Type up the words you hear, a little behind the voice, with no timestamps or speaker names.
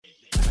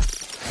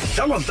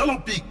Dlala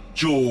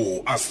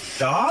picture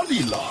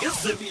asidlali la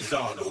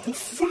ezemidlalo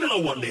kufulela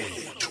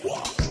Wanethwa.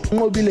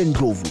 Ngobile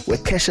Ndlovu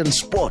we-Cash and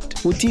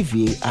Sport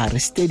u-VAR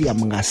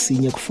stadium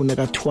ngasinye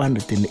kufuneka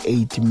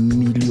 208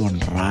 million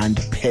rand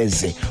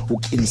pheze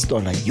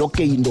ukinstalla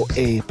yonke into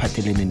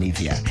ephathelene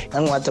ne-VAR.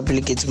 Angiwathi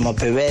applicates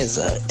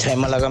mabhebeza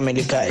time la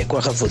kaAmerica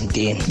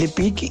eKwaGafontein. Le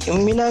big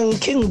mina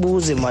ngike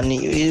ngibuze mani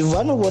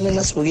ivana ubone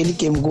nasibukela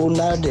igame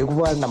kunade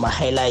kuba nama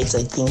highlights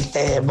I think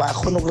ba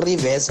khona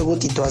ukureverse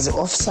ukuthi it was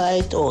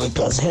offside or it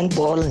was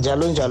handball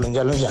njalo.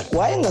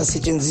 Why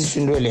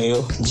ngasetshenziswa into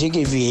leyo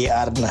njenge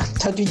VAR na?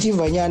 Thatha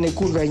ivanyana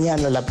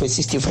ekudlanyana lapha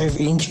 65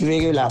 inch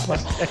ibeke lapha.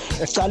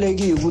 Cale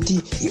ke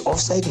ukuthi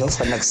i-offside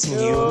nofana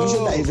kusingiwe.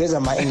 Ngisho la iveza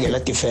ama-angle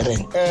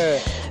different.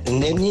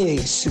 And then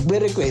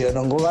siberekwe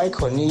yona ngoba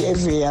ikhona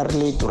i-VAR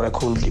le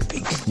durakhulu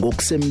big.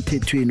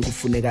 Ngokusemthethweni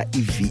kufuneka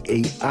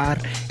i-VAR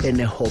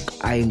ene-hawk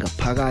eye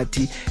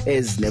ngaphakathi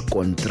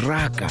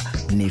ezine-contractor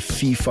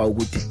ne-FIFA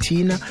ukuthi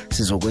thina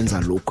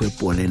sizokwenza lokho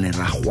ebholeni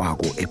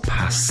rahwako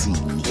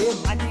ephasini.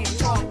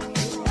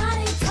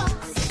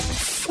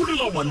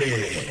 Fulela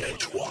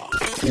Wanethwa.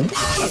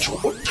 Umhajo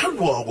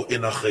othandwako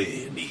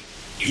enarheni.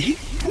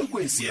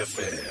 Ikwekwezi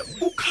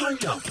FM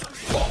ukhanya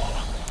ba.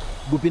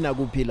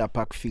 Kuphi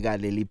lapha kufika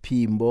leli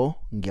phimbo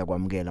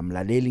ngiyakwamukela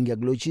mlaleli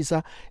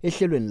ngiyakulotshisa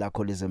ehlelweni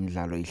lakho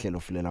lezemidlalo ihlelo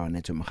Fulela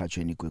Wanethwa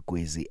emhathweni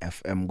Kwekwezi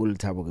FM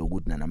kulithabo ke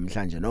ukuthi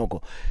namhlanje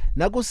nokho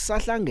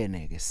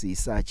nakusahlangene ke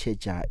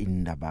sisatsheja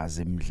indaba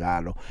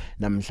zemidlalo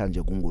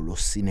namhlanje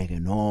kungolosine ke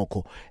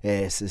nokho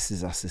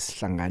sesiza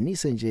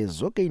sisihlanganise nje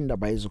zonke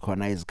indaba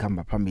ezikhona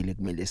ezikhamba phambili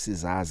kumele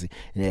sizazi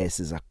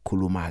siza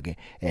kukhuluma ke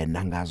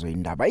nangazo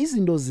indaba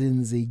izinto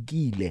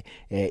zenzekile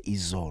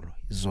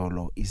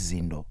izolo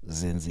izinto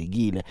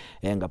zenzekile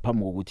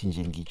ngaphambi kokuthi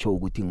nje ngitsho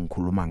ukuthi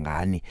ngikhuluma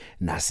ngani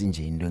nasi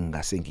nje into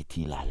engase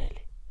ngithi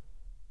ilalele.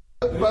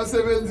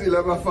 Basebenzile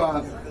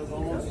abafana.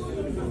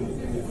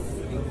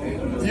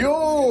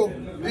 Yo,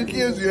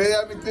 inhliziyo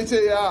yami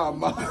icishe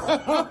yama.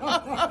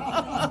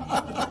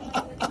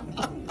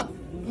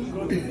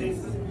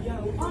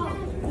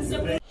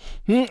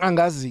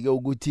 Angazi ke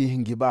ukuthi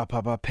ngibapha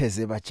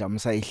abapheze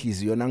bajamisa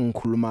ihliziyo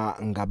nangikhuluma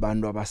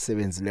ngabantu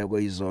abasebenzileko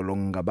izolo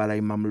ngabala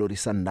iMamelodi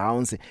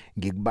Sundowns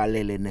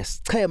ngikubalele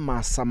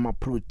nesichema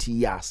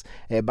samaProteas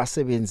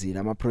basebenzile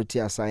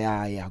amaProteas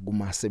ayaya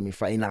kuma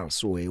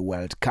semifinals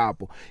we-World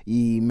Cup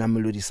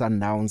iMamelodi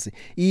Sundowns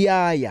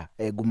iyaya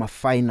kuma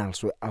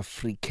finals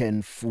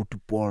we-African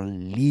Football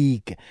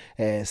League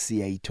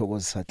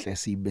siyayithokozisa hle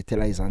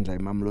sibethela izandla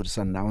iMamelodi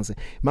Sundowns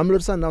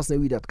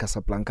neWydad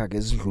Casablanca ke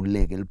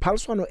zidluleke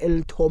liphaliswano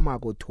elithoma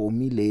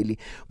koThomi leli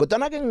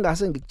kodwa ke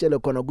ngingase ngikutshele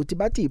khona ukuthi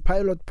bathi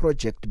i-pilot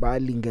project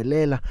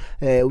balingelela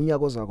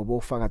unyaka ozako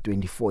bofaka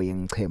 24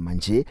 yengichema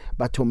nje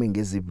bathome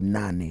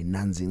ngezibunane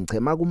nanzi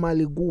ngichema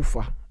kumali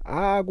kufa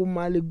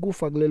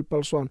kuleli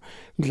phaliswano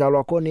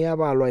ngidlalwa khona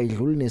yabalwa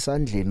idluli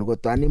nesandleni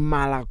kodwa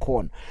imali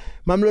khona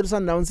Mamelodi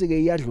Sundowns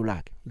ke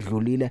iyadlula ke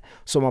dlulile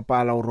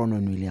somapala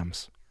uRonan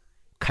Williams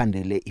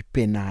khandele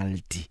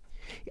ipenalty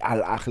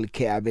Al-Ahly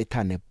ke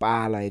abethane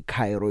pala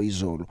eCairo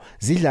izolo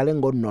zidlale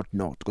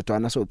ngo-not kodwa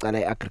nasocala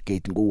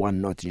iaggregate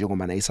ngo-1-0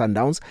 njengoba na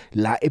iSundowns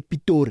la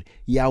ePitori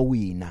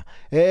yawina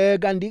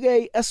kanti ke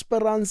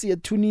iEsperance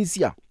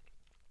yeTunisia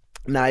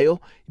nayo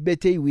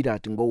ibethe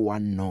iWydad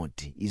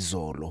ngo-1-0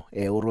 izolo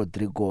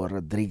uRodrigo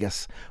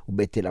Rodriguez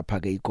ubethe lapha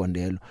ke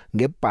ikondelo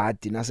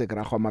ngebhadi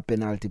nasegrahwa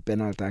penalty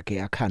yakhe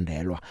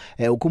yakhandelwa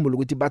ukhumbula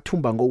ukuthi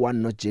bathumba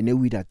ngo-1-0 jene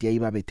iWydad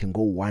yayibabethe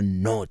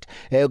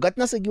ngo-1-0 kathi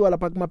nasekiwa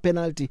lapha kuma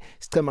penalty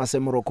sichema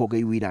seMorocco ke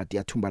iWydad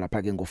yathumba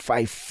lapha ke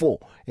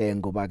ngo-5-4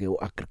 ngoba ke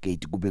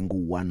uaggregate kube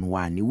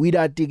ngu-1-1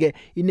 iWydad ke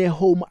ine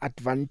home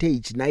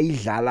advantage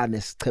nayidlala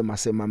nesichema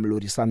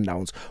seMamelodi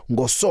Sundowns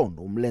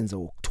ngosonto umlenze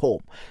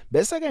wokthoma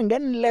bese ke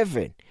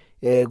ngen-11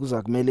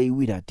 kuza kumele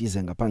iWydad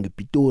ize ngapha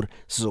ngePitori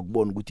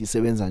sizokubona ukuthi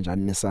isebenza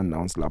njani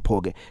neSundowns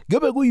lapho ke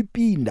kuyobe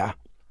kuyipinda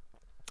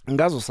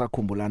ngazo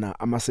sakhumbulana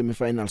ama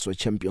semifinals we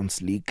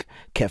Champions League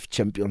CAF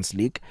Champions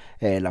League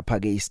lapha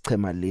ke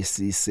isichema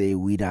lesi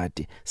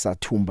seWydad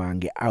sathumba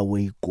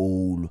ngeaway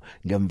goal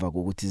ngemva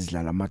kokuthi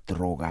izidlala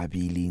ama-draw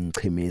kabili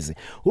ngichemeze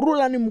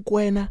uRulani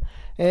Mkwena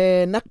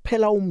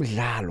nakuphela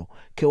umdlalo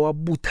ke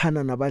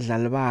wabuthana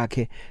nabadlali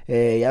bakhe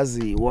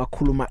yazi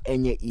wakhuluma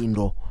enye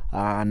into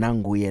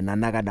nanguye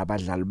nanaka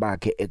nabadlali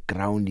bakhe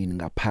egroundini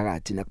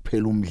ngaphakathi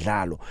nakuphela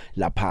umdlalo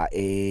lapha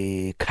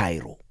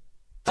eCairo.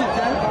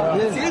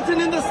 It's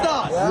written in the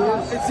stars.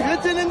 It's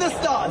written in the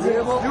stars.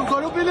 You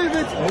gotta believe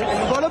it.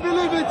 You gotta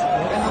believe it.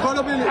 And you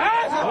gotta believe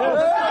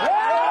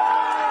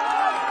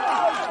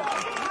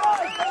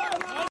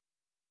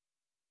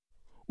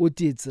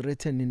it. It's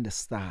written in the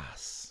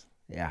stars.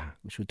 Yeah,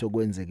 kusho ukuthi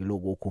okwenzeke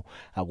lokho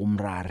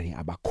akumrari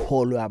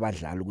abakholwe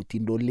abadlali ukuthi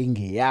into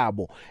linge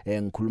yabo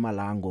ngikhuluma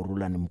la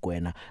ngoRulani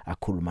Mkwena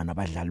akhuluma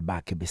nabadlali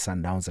bakhe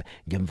beSundowns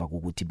ngemva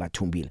kokuthi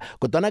bathumbile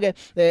kodwa ke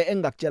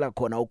engakutshela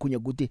khona okhunye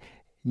ukuthi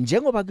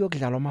njengoba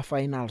kuyokudlalwa ama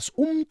finals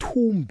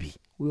umthumbi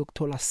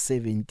uyokuthola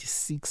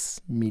 76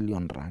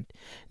 million rand.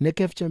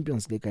 neCAF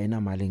Champions League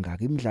ayinamali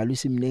engaka, imidlalo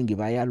isimnengi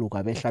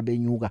bayaluka behla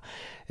benyuka.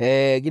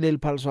 Kileli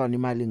phaliswano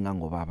imali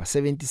ngangobaba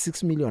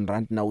 76 million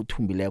rand na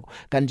uthumbileko.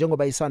 Kanti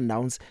njengoba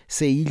iSundowns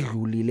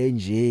seyidlulile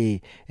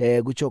nje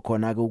kutsho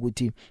khona ke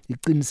ukuthi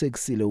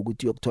iqinisekisile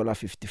ukuthi yokuthola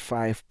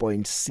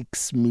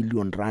 55.6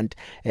 million rand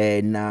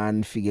na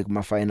nifike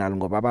kuma final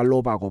ngoba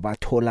abaloba ko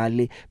bathola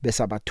le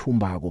bese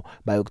abathumbako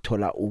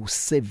bayokuthola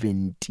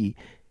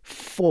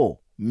u74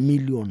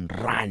 million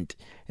rand.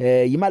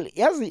 Imali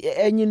yazi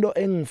enye into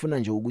engifuna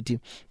nje ukuthi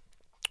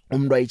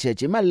umuntu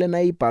ayicheche imali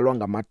lena ibhalwa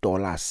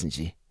ngama-dollars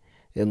nje.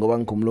 Ngoba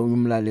ngikhumula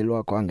umlaleli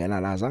wakho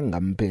wangena la zange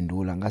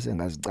ngamphendula ngase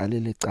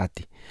ngazicalele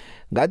ecadi.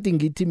 Ngathi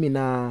ngithi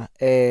mina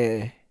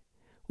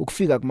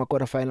ukufika kuma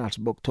quarter finals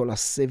bokuthola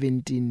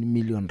 17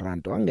 million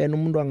rand. Wangena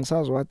umuntu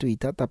angisazi wathi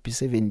uyithatha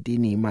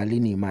p17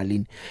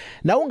 imalini.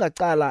 Na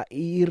ungacala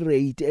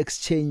i-rate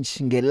exchange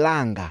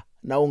ngelanga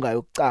na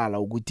ungayocala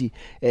ukuthi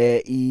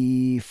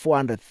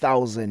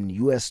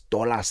i$400,000 US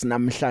dollars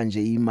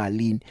namhlanje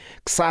imalini,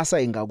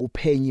 kusasa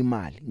ingakuphenya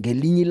imali,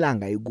 ngelinye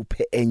ilanga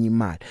ikuphe enye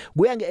imali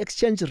kuya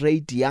ngeexchange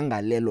rate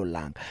yangalelo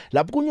langa.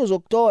 Lapho kunye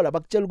uzokuthola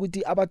bakutshela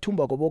ukuthi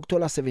abathumba ko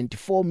bokuthola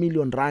 74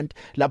 million rand,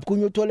 lapho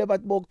kunye uthole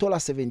bathi bokuthola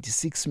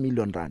 76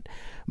 million rand.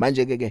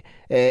 Manje ke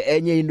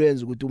enye into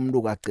yenza ukuthi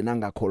umuntu kagcina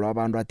ngakholwa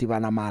abantu athi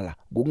banamala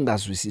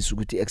ukungazwisisa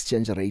ukuthi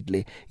exchange rate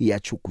le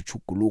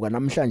iyachuguchuguluka.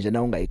 Namhlanje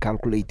na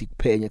ungayicalculate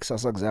ikuphenye,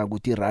 kusasa kuzaya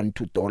ukuthi rand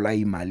to dollar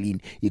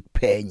imalini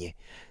ikuphenye.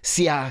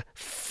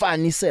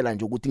 Siyafanisela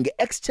nje ukuthi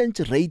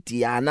ngeexchange rate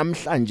ya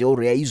namhlanje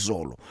or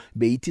yayizolo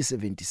beyithi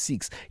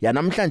 76, ya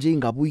namhlanje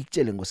ingabuyi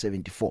ikutshele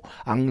ngo74.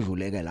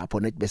 Angidluleke lapho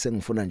net bese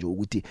ngifuna nje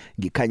ukuthi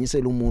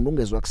ngikhanyisele umuntu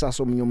ungezwe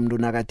kusasa omunye umuntu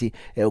nakathi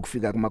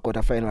ukufika kuma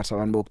quarter finals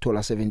abantu bokuthola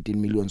 17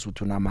 million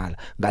uthu namala.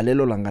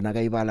 Ngalelo langa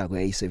nakayibala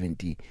kuyayi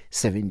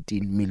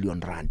 17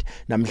 million rand.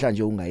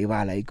 Namhlanje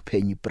ungayibala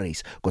ikuphenye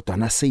iprice kodwa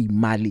na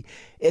seyimali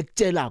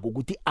ekutshela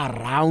ukuthi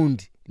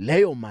around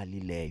leyo mali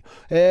leyo.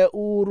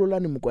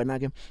 uRolani Mkwena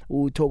ke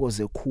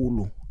uthokoze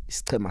khulu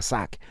isichema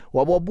sakhe,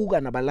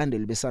 wabobuka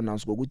nabalandeli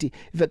beSundowns ngokuthi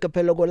iveke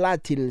phela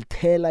kolathi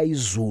lithela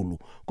izulu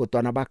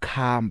kodwa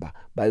nabakhamba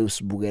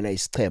bayosibukela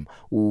isichema.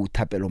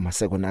 uThapelo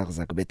Maseko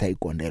nakuza kubetha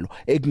igondelo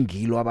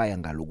ekungilo abaya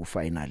ngaloku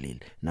final leli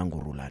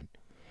nangoRolani.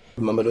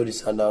 Mamelodi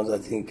Sundowns, I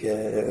think,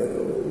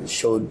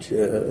 showed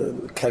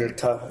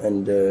character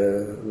and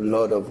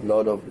lot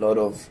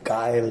of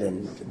guile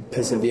and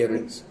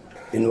perseverance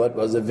in what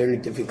was a very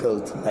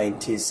difficult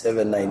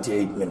 97,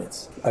 98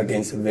 minutes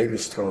against a very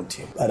strong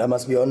team. But I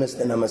must be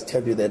honest and I must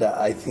tell you that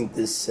I think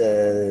this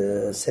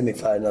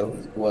semi-final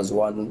was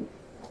won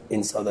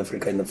in South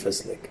Africa in the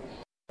first leg.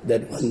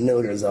 That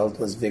 1-0 result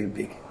was very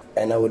big.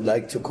 And I would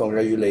like to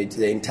congratulate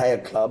the entire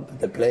club,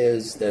 the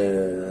players,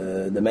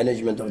 the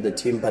management of the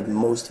team, but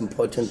most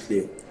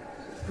importantly,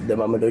 the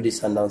Mamelodi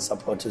Sundowns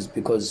supporters,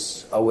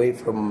 because away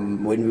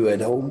from when we were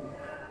at home,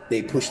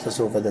 they pushed us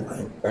over the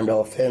line. And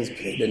our fans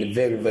played a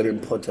very, very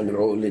important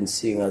role in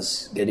seeing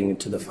us getting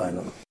into the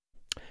final.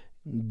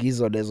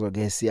 Gizo lezo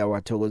ke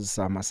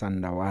siyawathokozisa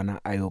amasandawana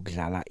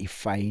ayokudlala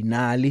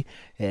ifinali.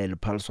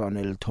 Liphaliswano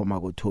elithoma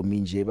kuthomi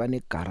nje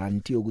bane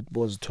guarantee ukuthi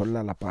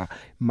bozithola lapha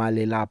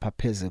imali lapha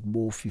pheze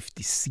kubo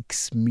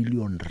 56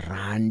 million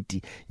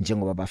rand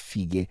njengoba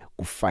bafike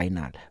ku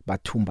final,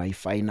 bathumba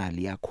ifinal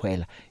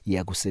yakhwela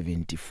iya ku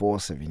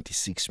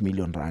 76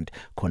 million rand.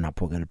 Khona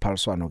pho ke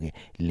liphaliswano ke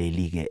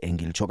leli ke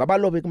engilichoka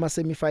abalobe kuma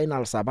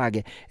semifinals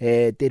abake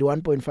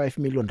 31.5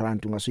 million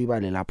rand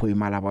ungasuyibale lapho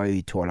imali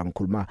abayoyithola.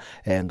 Ngikhuluma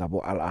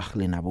ngabo Al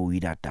Ahly nabo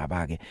Wydad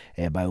abake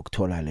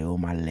bayokuthola leyo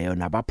mali leyo,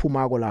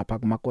 nabaphumako lapha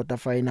kuma quarter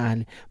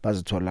final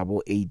bazithola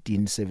labo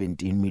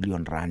 18-17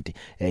 million rand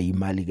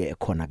imali ke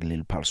ekhona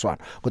kuleli phaliswano.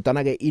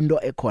 Kodwa ke into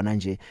ekhona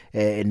nje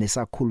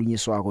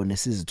nesakhulunyiswako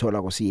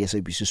nesizithola ko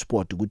SABC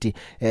Sport ukuthi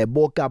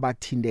bonke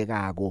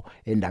abathindekako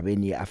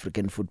endabeni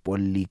yeAfrican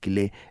Football League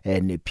le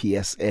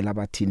nePSL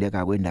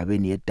abathindekako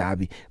endabeni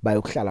yeDerby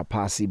bayokuhlala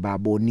phasi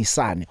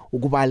babonisane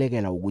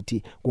ukubalekela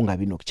ukuthi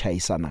kungabi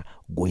nokuchayisana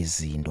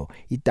kwezinto.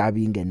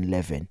 iDerby ingene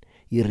 11,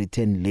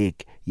 i-return leg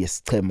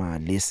yesichema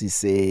lesi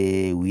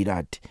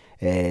seWydad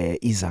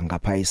iza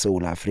ngapha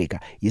eSouth Africa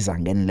iza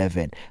ngene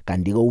 11,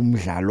 kanti ke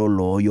umdlalo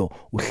loyo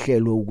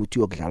uhlelwe ukuthi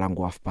uyokudlala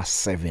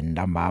ngo-7:30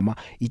 ntambama.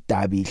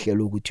 iDerby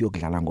ihlelwe ukuthi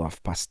uyokudlala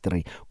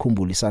ngo-3:30.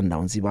 khumbula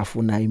iSundowns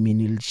bafuna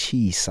imini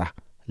lichisa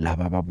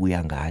laba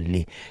babuya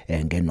ngale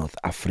ngeNorth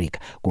Africa.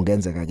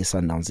 Kungenzeka ke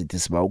Sundowns ithi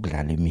siba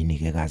ukudlala emini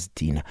ke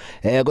kazidina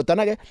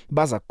kodwa ke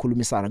baza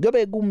kukhulumisana.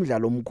 Kuyobe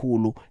kumdlalo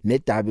omkhulu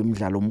neDerby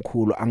umdlalo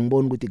omkhulu.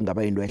 Angiboni ukuthi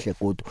kungaba into ehle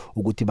kodwa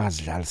ukuthi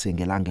bazidlalise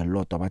ngelanga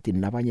elilodwa bathi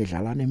nabanye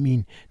dlalana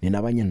emini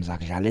nenabanye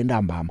nizakudlala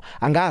entambama.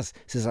 Angazi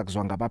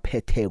sizakuzwa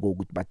ngabaphetheko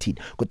ukuthi bathini,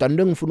 kodwa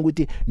into engifuna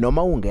ukuthi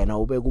noma ungena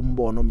ubeke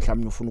umbono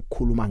mhlawumnye ufuna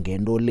ukukhuluma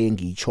ngento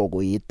lengi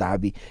ichoko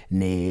yeDerby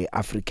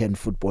neAfrican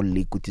Football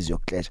League ukuthi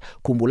ziyokuxesha.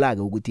 Khumbula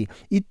ke ukuthi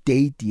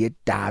i-date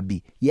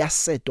yeDerby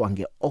yasetwa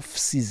nge-off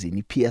season.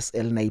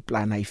 iPSL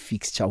nayiplana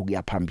i-fixture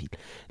ukuya phambili.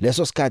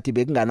 Leso sikhathi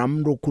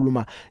bekunganamuntu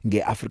okhuluma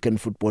ngeAfrican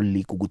Football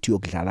League ukuthi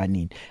uyokudlala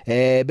nini.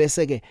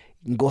 Bese ke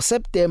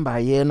ngoSeptember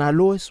yena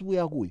lo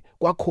esibuya kuye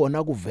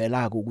kwakhona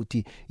kuvela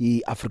ukuthi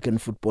iAfrican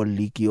Football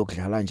League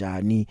yokudlala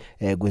kanjani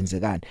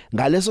kwenzekani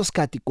ngaleso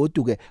sikhathi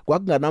goduke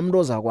kwakunganamntu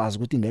ozakwazi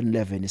ukuthi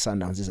nge11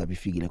 iSundowns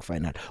izabifikile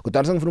kufinal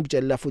kodwa sengifuna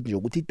ukutshela futhi nje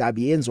ukuthi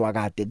iDerby yenziwa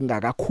kade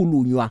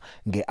kungakakhulunywa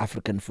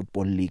ngeAfrican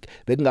Football League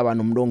bekungaba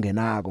nomuntu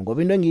ongenako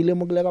ngoba into engiyile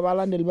mokuleka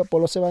abalandeli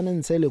bebhola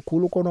sebanenisele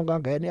khulu khona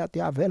ngangena yathi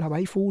yavela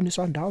bayifuna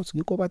iSundowns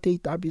ngikho bathe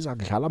iDerby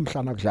izakudlala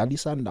mhlana kudlala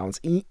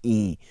iSundowns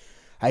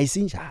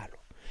ayisinjalo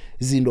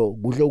izinto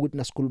kudle ukuthi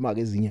nasikhuluma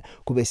ke ezinye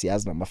kube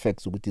siyazi nama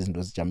facts ukuthi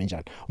izinto zijame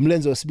njani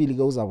umlenze wesibili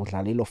ke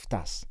uzabudlala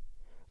iLoftus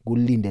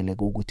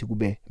kulindeleke ukuthi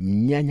kube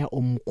mnyanya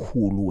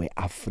omkhulu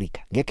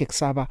weAfrika ngeke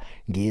kusaba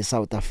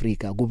ngeSouth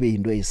Africa kube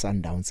into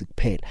yeSundowns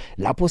kuphela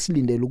lapho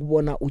silindele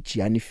ukubona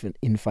uGianni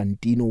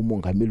Infantino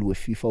umongameli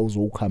weFIFA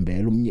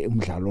uzokuhambela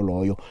umdlalo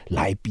loyo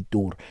la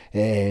ePitori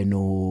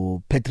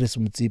no Patrice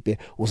Motsepe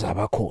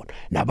uzaba khona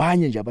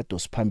nabanye nje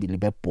abadosi phambili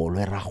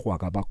bebhola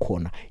eragwaka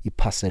abakhona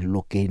iParcel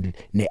Local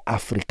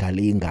neAfrica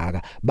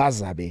lengaka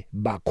bazabe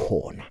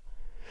bakhona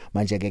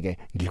manje ke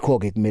ngikho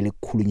ke kumele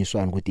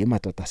kukhulunyiswane ukuthi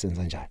emadoda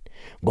senza njani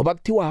ngoba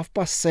kuthiwa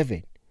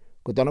 7:30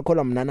 kodwa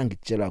nakhola mnana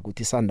ngikutshela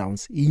ukuthi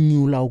iSundowns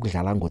inyula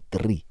ukudlala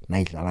ngo3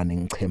 nayidlala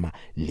nengichema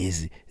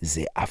lezi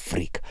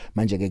zeAfrica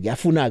manje ke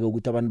kuyafuna ke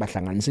ukuthi abantu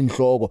bahlanganise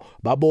inhloko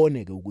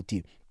babone ke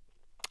ukuthi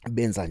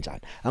benza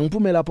njani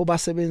angiphume lapho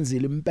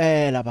basebenzile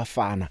impela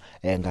abafana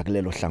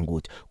ngakulelo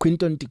hlangothi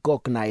Quinton de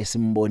Kock naye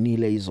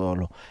simbonile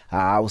izolo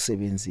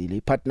usebenzile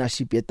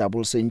ipartnership ye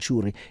double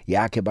century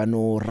yakhe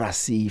bano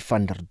Rassie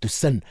van der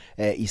Dussen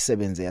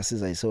isebenze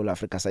yasiza iSouth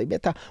Africa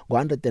sayibetha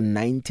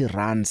ngo190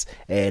 runs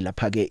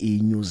lapha ke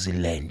iNew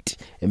Zealand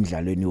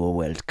emidlalweni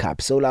weWorld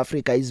Cup South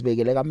Africa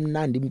izibekele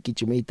kamnandi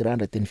imgijimo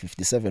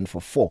 357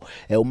 for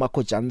 4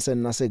 uMarco Jansen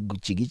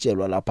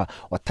nasegijikitshelwa lapha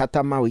wathatha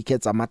ama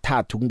wickets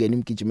amathathu kungena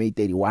imgijimo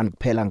 31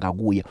 kuphela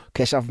ngakuye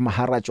Keshav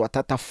Maharaj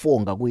wathatha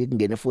 4 ngakuye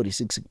kungene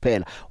 46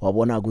 kuphela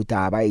wabona ukuthi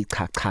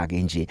abayichacha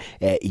ke nje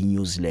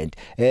iNew Zealand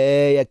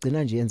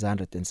yagcina nje yenza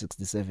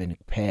 167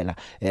 kuphela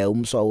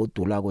umswa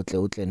odula kohle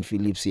uGlenn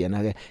Phillips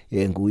yena ke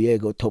nguye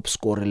ke top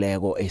scorer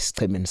leko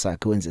esichemeni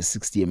sakhe wenze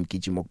 60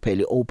 emgijimo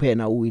kuphela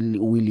opener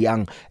uWill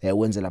Young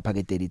wenze lapha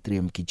ke 33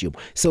 emgijimo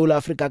South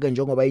Africa ke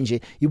njengoba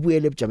inje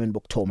ibuyele ebujameni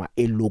bokthoma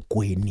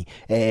elogweni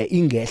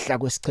ingehla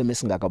kwesicheme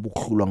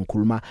singakabuhlulwa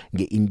ngikhuluma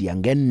ngeIndia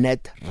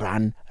ngenet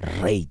run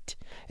rate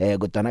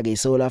kodwa ke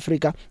iSouth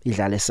Africa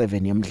idlale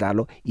 7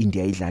 yemidlalo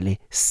India idlale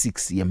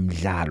 6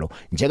 yemidlalo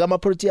njeka ama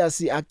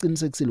Proteas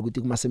aqinisekisile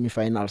ukuthi kuma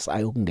semifinals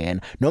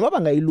ayokungena noma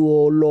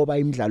bangayiloba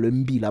imidlalo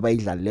emibili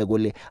abayidlaleko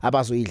le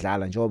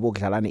abazoyidlala njengoba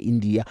bokudlala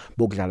neIndia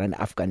bokudlala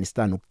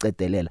neAfghanistan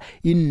ukucedelela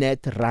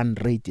inet run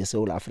rate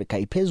yeSouth Africa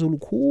iphezulu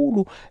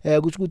khulu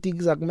ukuthi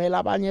kuza kumele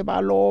abanye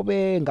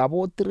balobe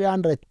ngabo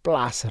 300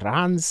 plus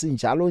runs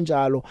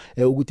njalo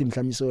ukuthi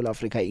mhlawumbe iSouth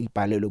Africa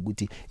ibhalelwe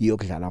ukuthi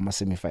iyokudlala ama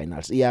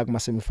semifinals iya kuma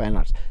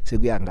semifinals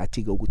sekuya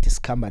ngathi ke ukuthi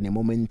sikhamba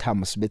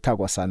nemomentum sibetha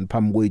kwasani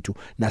phambi kwethu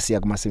nasiya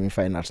kuma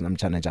semifinals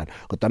namtjana njalo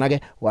kodwa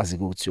ke wazi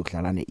ukuthi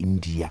siyokudlala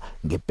neIndia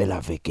ngempela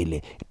veke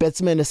le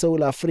batsman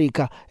eSouth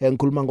Africa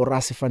engikhuluma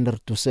ngoRassie van der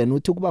Dussen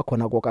uthi kuba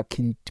khona kwa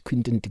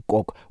Quinton de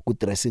Kock ku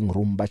dressing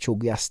room batsho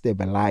kuya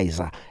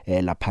stabilizer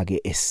lapha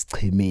ke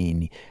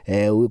esichemeni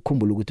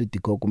ukukhumbula ukuthi de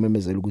Kock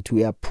umemezela ukuthi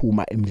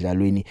uyaphuma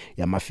emidlalweni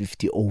yama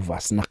 50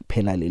 overs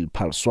nakuphela leli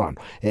phaliswano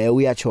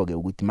uyatsho ke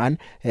ukuthi man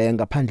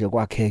ngaphandle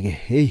kwakhe ke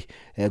hey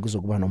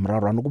kuzokuba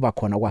nomrarwana ukuba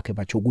khona kwakhe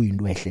batsho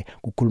kuyinto ehle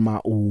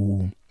kukhuluma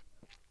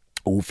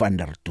uVan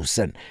der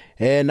Dussen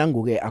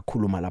nangoke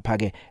akhuluma lapha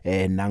ke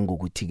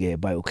nangokuthi ke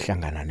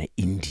bayokuhlangana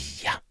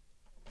neIndia.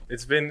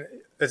 It's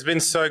been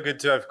so good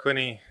to have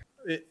Quinny.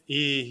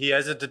 He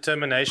has a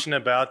determination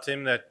about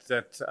him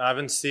that I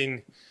haven't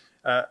seen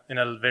in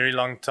a very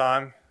long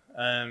time.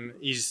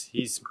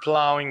 He's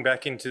plowing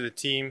back into the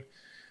team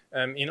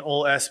in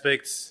all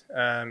aspects,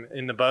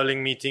 in the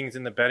bowling meetings,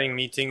 in the batting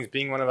meetings,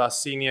 being one of our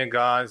senior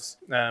guys.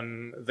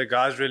 The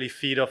guys really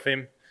feed off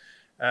him,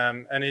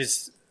 and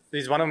he's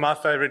one of my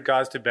favorite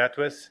guys to bat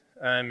with.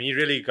 He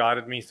really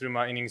guided me through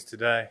my innings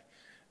today.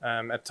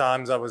 At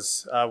times I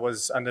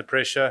was under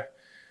pressure,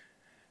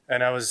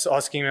 and I was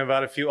asking him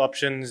about a few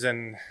options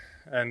and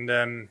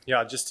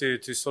just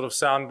to sort of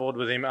soundboard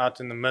with him out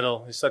in the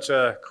middle. He's such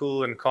a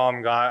cool and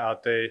calm guy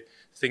out there,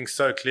 thinks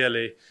so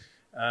clearly.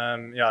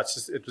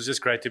 It was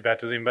just great to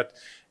bat with him, but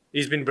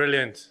he's been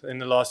brilliant in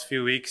the last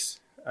few weeks.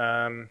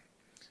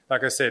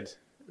 Like I said,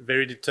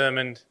 very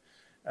determined,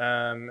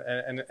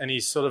 and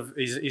he's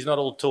not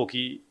all talk.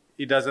 He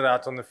does it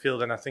out on the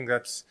field, and I think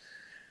that's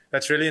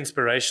really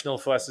inspirational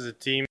for us as a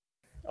team.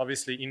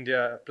 Obviously,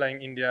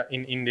 playing India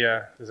in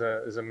India is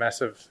a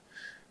massive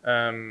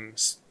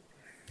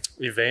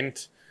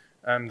event.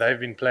 They've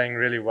been playing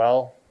really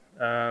well.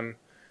 A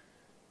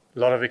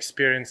lot of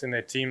experience in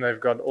their team. They've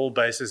got all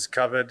bases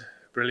covered.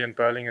 Brilliant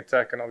bowling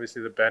attack and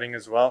obviously the batting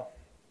as well.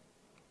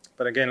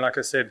 But again, like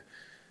I said,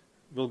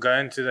 we'll go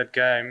into that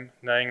game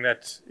knowing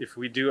that if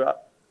we do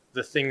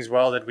the things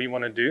well that we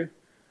want to do,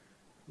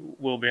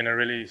 we'll be in a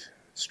really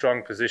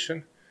strong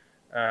position.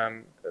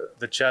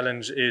 The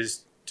challenge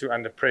is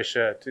under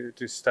pressure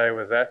to stay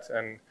with that,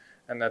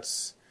 and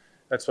that's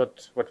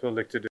what we'll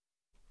look to do.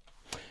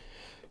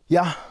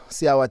 Ya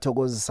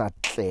siyawathokozisa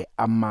hle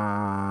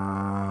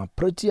ama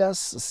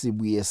Proteas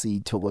sibuye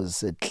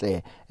sithokozise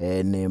hle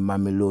ne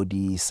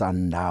Mamelodi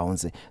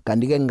Sundowns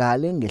kanti ke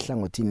ngale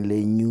ngehlangothini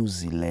le New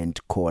Zealand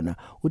khona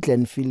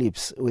uGlenn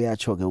Phillips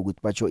uyatsho ke ukuthi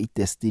batsho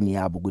idestiny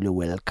yabo kule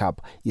World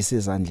Cup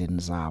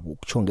isezandleni zabo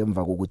kutsho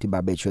ngemva kokuthi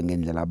babetshwe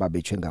ngendlela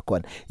ababetshwe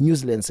ngakhona New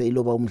Zealand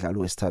seyiloba umdlalo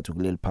wesithathu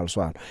kuleli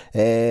phaliswano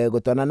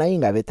kodwa na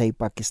ingabetha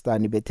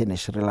iPakistan bethe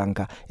neSri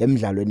Lanka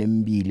emidlalweni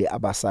emibili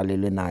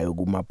abasalele nayo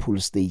kuma pool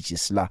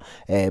stages la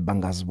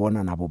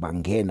bangazibona nabo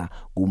bangena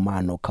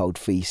kuma knockout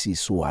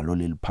phases walo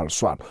leli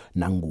phaliswano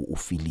nangu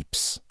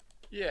uPhillips.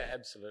 Yeah,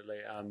 absolutely.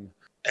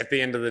 At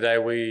the end of the day,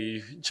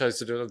 we chose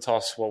to do the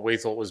toss what we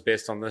thought was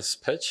best on this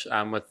pitch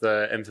with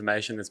the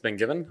information that's been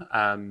given,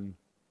 and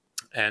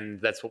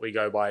that's what we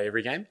go by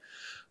every game.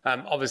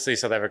 Obviously,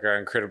 South Africa are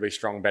incredibly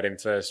strong batting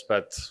first,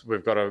 but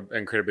we've got an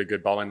incredibly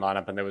good bowling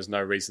lineup, and there was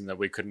no reason that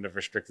we couldn't have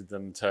restricted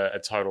them to a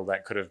total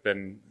that could have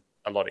been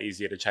a lot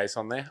easier to chase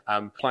on there.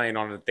 Playing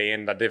on at the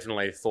end, I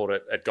definitely thought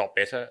it got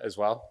better as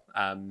well.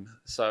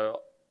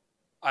 So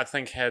I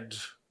think had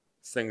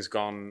things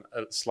gone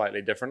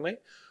slightly differently,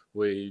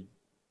 we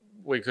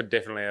could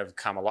definitely have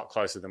come a lot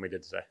closer than we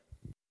did today.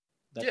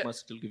 That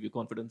must still give you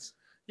confidence.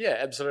 Yeah,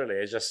 absolutely.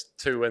 It's just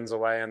 2 wins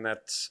away, and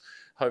that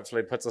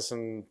hopefully puts us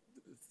in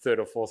 3rd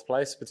or 4th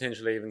place,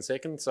 potentially even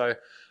 2nd. So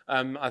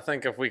I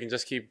think if we can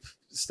just keep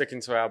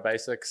sticking to our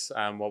basics,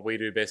 what we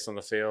do best on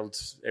the field,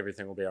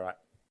 everything will be all right.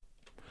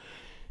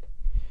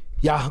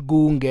 Ya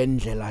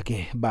kungendlela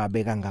ke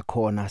babeka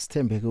ngakhona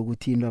sithembeke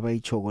ukuthi into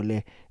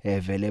abayichokole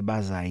vele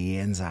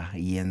bazayenza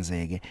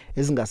yenzeke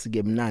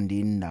ezingasike mnandi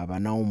indaba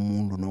na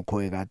umuntu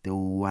nokho ekade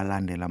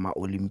walandela ama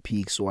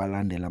Olympics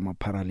walandela ama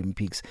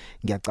Paralympics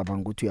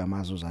ngiyacabanga ukuthi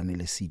uyamazi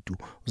uzanele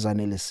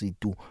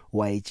situ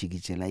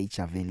wayejikijela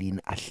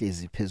ijavelin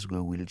ahlezi phezukwe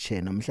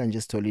wheelchair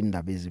namhlanje sithola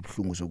indaba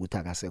ezibhlungu zokuthi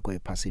akasekho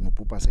ephasini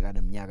uPupa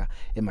sekaneminyaka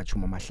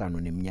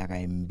ema-50 neminyaka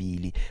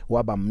emibili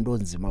waba umuntu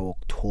onzima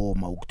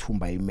wokuthoma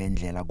ukuthumba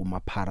imendlela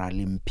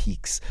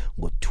Paralympics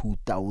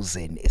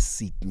ngo-2000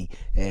 eSydney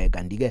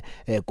kanti ke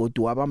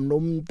kodwa waba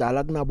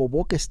mnomdala kunabo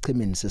bonke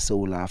esichimeni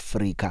seSouth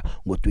Africa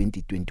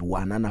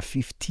ngo-2021 ana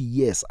 50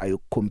 years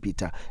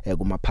ayokukhompyutha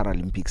kuma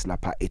Paralympics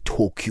lapha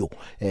eTokyo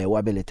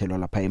wabelethelwa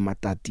lapha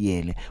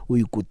eMatatiyele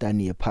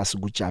uyikutani yephasi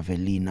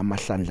kujavelin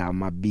amahlandla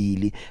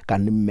amabili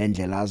kanti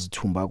imendlela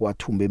azithumba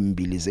kwathumba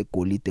emibili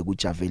zegolide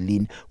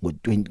kujavelin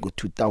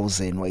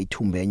ngo-2000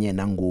 wayithumba enye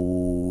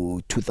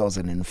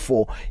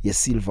nango-2004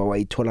 yesilver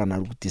wayithola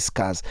na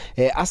discuss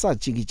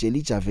asajikijela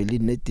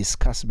ijavelin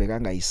nediscuss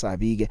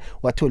bekangayisabi-ke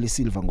wathola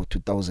isilver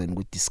ngo-2000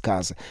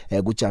 kudiscuss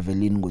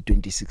kujavelin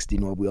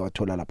ngo-2016 wabuya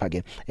wathola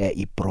lapha-ke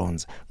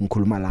ibronze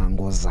ngikhuluma la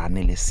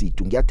ngozanele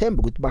situ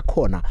ngiyathemba ukuthi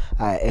bakhona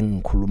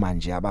engikhuluma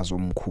nje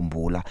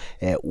abazomkhumbula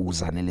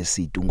uzanele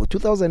situ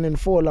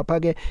ngo-2004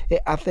 lapha-ke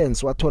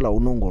eAthens wathola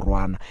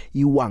unongorwana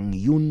iWang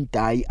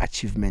Yundai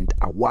Achievement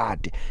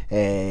Award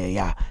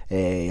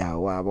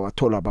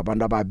wathola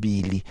babantu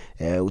ababili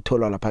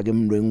uthola lapha-ke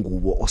umuntu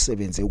wengubo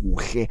osebenze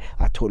kuhle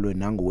atholwe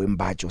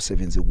nangowembaji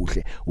osebenze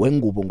kuhle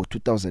wengubo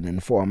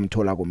ngo-2004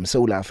 wamthola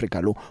komSouth Africa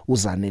lo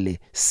uzanele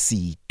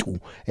situ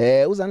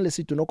uzanele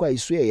situ nokho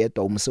ayisuye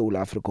yedwa umSouth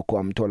Africa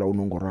kwamthola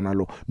unongorwana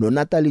lo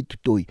noNatali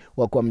Tutoyi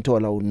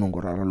wakwamthola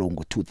unongorwana lo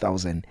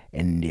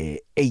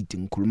ngo-2008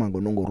 ngikhuluma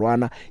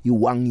ngonongorwana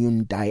iWang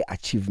Yundai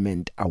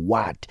Achievement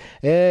Award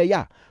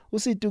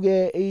usitu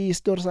ke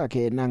istory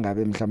sakhe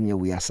nangabe mhlawumnye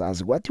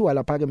uyasazi kwathiwa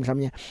lapha ke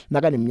mhlawumnye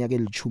nakaneminyaka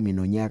elithumi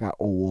nonyaka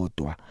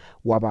owodwa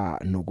waba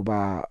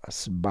nokuba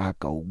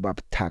sibaga ukuba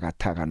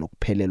buthakathaka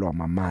nokuphelelwa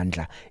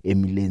amandla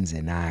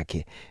emilenzeni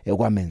yakhe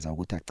ekwamenza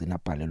ukuthi agcina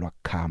abhalelwa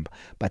kukhamba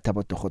bathi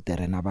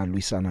abodokotela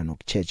nabalwisana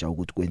nokuchecha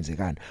ukuthi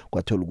kwenzekani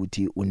kwathola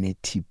ukuthi une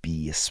TB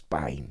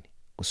yespine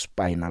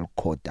spinal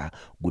cord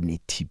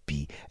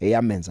kune-TB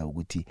eyamenza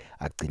ukuthi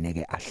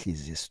agcineke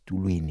ahlizi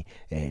esitulweni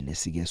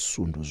lesike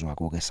sisunduzwa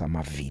konke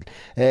samavili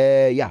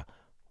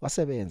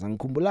wasebenza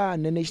ngikhumbula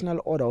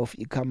ne-National Order of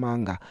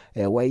Ikhamanga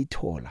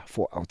wayithola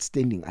for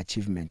outstanding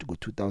achievement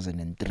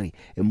ngo-2003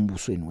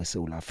 embusweni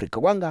weSouth Africa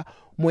kwanga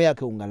moya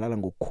yakhe ungalala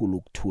ngokukhulu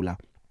ukuthula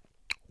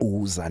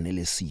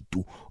uzanele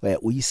situ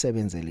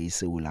uyisebenzele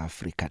iSouth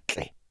Africa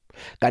hle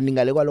kanti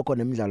ngale kwalokho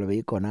nemidlalo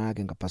beyikhona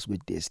ke ngaphasi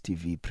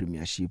kwe-DStv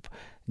Premiership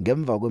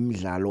ngemva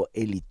kwemidlalo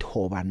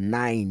elithoba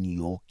 9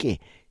 yonke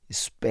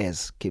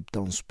Spurs Cape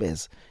Town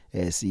Spurs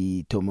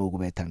sithome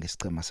ukubetha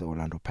ngesicema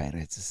seOrlando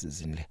Pirates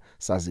season le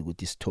sazi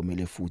ukuthi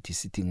sithomele futhi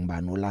sithi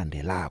ngibani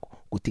olandelako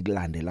ukuthi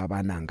kulandela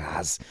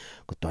abanangazi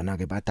kodwa na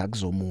ke bathi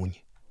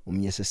akuzomunye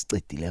umnye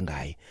sesicedile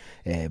ngaye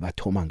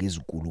bathoma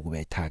ngezikulu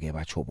kubetha ke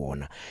batsho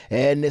bona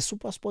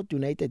neSuperSport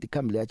United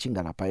ikhambile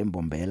yachinga lapha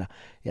eMbombela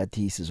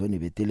yathi isizoni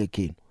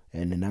betelekeni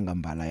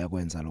nenangambala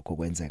yakwenza lokho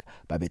kwenzeka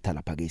babetha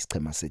lapha ke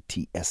isicema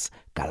seTS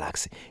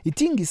Galaxy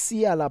ithingi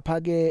siya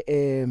lapha ke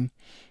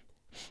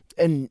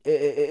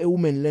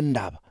women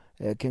lendaba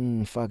ke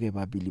ngifake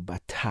babili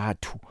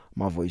bathathu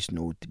ma voice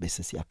note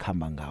bese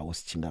siyakhamba ngawo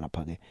sijinga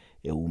lapha ke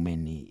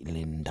eumeni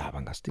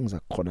lendaba ngasidinga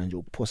zakhona nje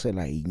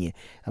ukuphosela inye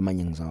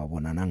amanye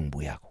ngizawabona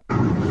nangibuyako.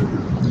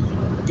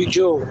 Big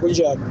Joe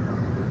kunjani?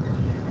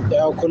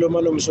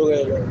 Ukhuluma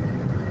nomsukelo.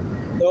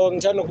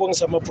 Ngithanda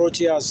ukubongisa ama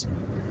Proteas.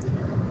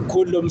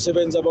 Kukhulu lo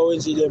msebenzi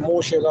abawenzile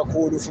muhle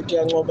kakhulu futhi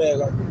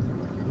uyancomeka.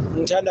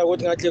 Ngithanda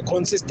ukuthi ngathi le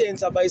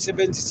consistency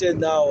abayisebenzise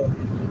now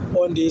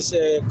on this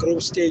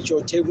group stage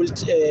or table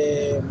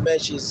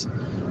matches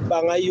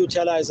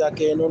bangayi-utilize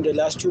again on the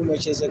last 2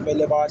 matches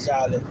ekumele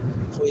badlale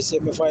for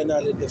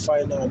i-semi-final and the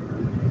final.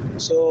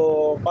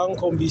 So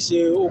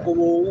bangikhombise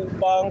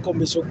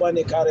ukuba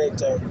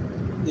ne-character.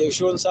 They've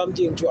shown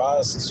something to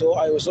us. So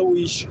I also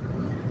wish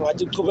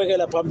ngathi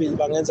kuqhubekela phambili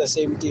bangenza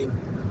same thing.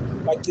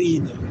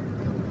 Baqine.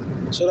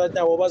 So that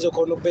now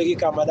bazokhona ukubeka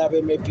igama labo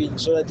emapini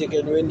so that they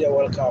can win the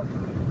World Cup.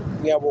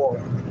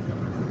 Ngiyabonga.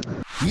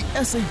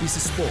 I-SABC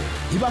Sport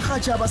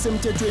ibahatsha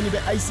abasemthethweni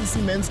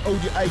be-ICC Men's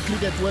ODI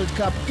Cricket World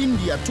Cup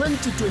India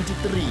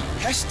 2023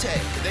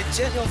 #the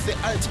journey of the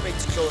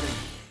ultimate glory.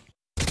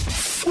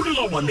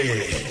 Fulela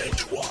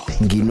Wanethwa.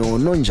 Ngino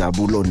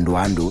Nonjabulo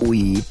Ndwando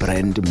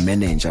uyi-brand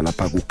manager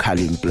lapha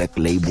ku-Culling Black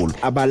Label.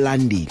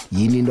 Abalandeli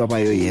yini into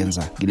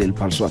abayoyenza kuleli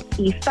phaliswano?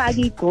 Ifaka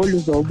igoli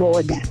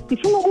uzobona.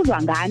 Sifuna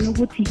ukuzwa ngani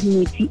ukuthi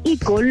nithi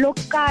igoli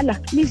lokuqala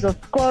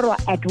lizoskorwa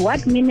at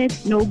what minute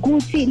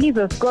nokuthi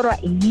lizoskorwa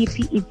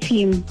iyiphi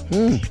i-team.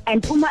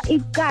 And uma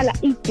iqala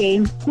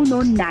i-game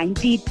kuno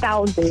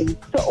 90,000.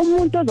 So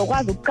umuntu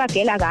ozokwazi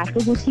ukuqagela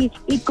kahle ukuthi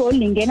igoli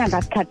lingena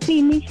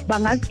ngasikhathini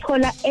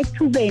bangazithola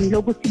ethubeni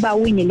lokuthi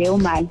bawine leyo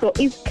mali. So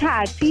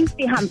isikhathi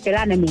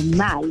sihambiselana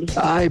nemali.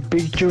 Hayi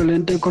Big Joe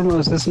lento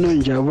ekhuluma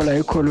sesinonjabula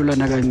ikholula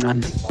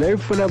nakancane. Le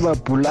ifuna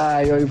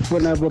ababhulayo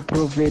ifuna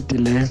abaprofeti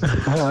le.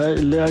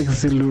 Hayi le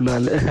akusilula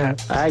le.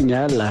 Hayi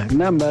ngala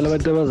namba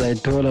labantu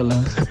abazayithola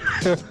la.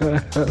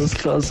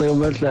 Sihlose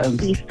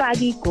kamahlambi. Ifaka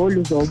igoli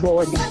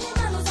uzobona.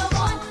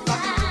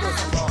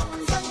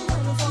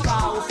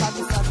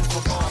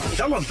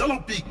 Dlala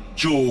Big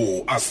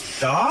Joe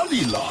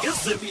asidlali la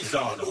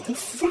ezemidlalo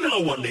kufulela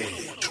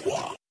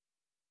Wanethwa.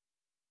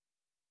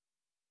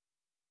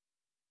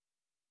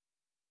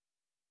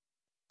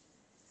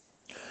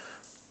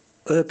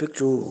 Big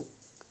Joe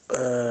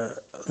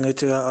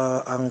ngithi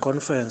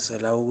angiconference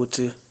la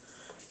ukuthi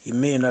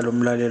imina lo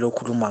mlalelo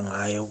okhuluma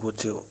ngaye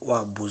ukuthi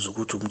wabuza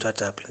ukuthi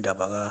umthathaphi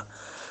indaba ka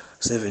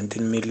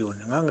 17 million.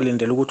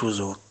 Ngangilindele ukuthi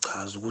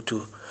uzochaza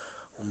ukuthi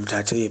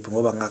umthathephi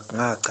ngoba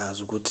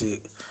ngachaza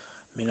ukuthi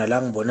mina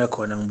la ngibone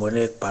khona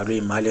ngibone kubhalwe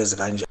imali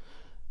ezikanje.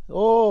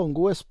 Oh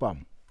nguwe spam.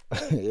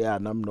 Yeah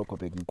nami nokho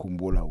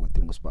bekukhumbula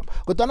ukuthi nguspam.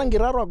 Kodwa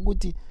ngirarwa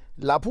ukuthi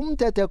lapho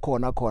umthethe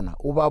khona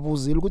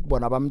ubabuzile ukuthi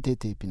bona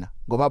bamthethephi na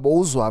ngoba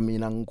bowuzwa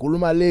mina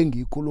ngikhuluma lengi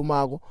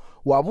ikhulumako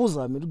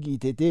wabuza mina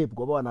ukuyithethephi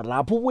ngoba wona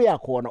lapho ubuya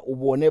khona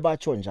ubone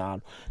batsho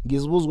njalo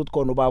ngizibuza ukuthi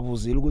khona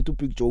ubabuzile ukuthi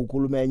uBig Joe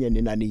ukhuluma enye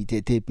nina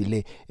niyithethephi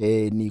le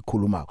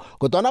nikhulumako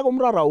kodwa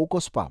nakumrara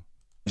ukho spam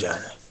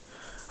njani.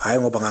 Hayi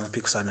ngoba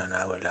ngangiphikisana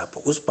nawe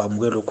lapho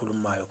uSibhamu ke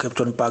lokhulumayo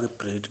Captain Park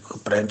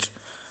branch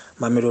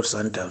Mamelodi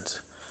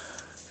Sundowns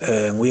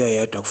nguye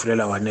yedwa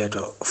kufulela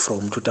Wanethwa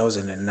from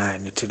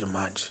 2009 till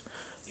manje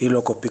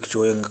iloko Big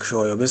Joe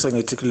engikushoyo bese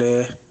ngithi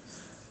kule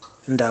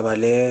indaba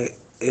le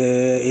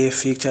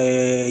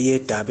e-feature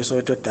yedabi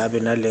Soweto Derby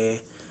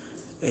nale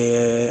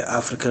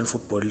African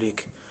Football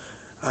League.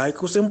 Hayi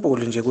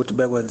kusimple nje ukuthi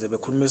bekwenze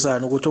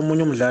bekhulumisana ukuthi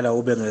omunye umdlalo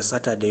ube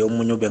ngeSaturday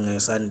omunye ube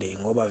ngeSunday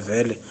ngoba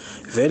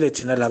vele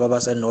thina laba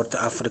base North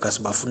Africa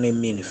sibafuna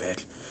emini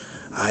vele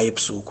hayi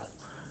ebusuku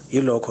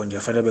yilokho nje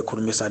fanele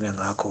bekhulumisane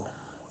ngakho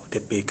the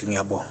big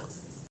ngiyabonga.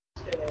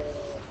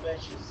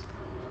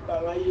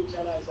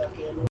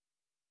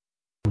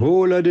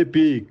 Hola the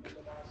big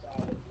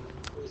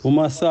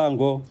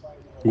uMasango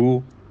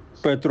ngu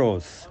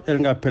Petros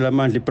elingaphela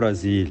amandla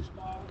eBrazil.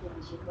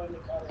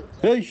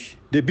 Hey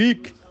the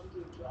big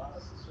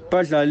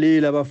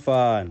badlalile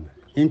abafana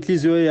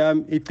inhliziyo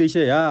yami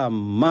icishe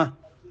yama.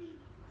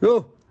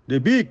 Yo the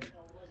big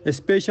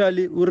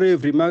especially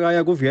uReferee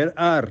makaya ku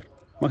VAR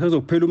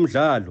masezokuphela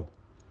umdlalo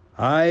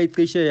hayi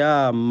icishe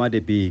yama the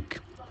big.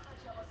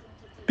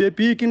 The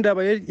big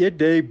indaba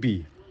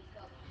ye-derby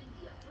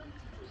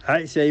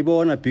hayi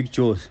siyayibona Big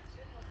Joe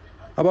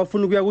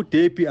abafuna ukuya ku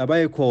derby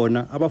abaye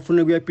khona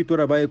abafuna ukuya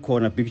ePitori abaye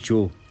khona Big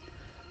Joe.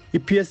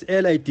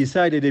 iPSL I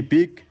decided the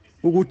big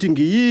ukuthi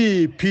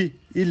ngiyiphi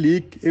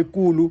ileague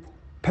ekulu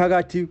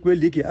phakathi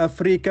kweleague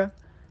yeAfrica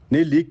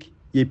neleague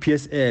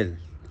yePSL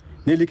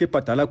neleague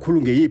ebhadala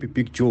kakhulu ngeyiphi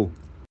Big Joe.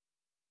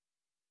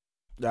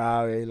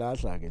 Hayi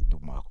lahla ke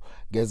Dumako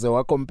ngeze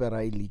wa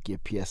compare ileague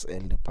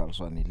yePSL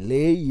nePulswane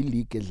le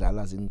ileague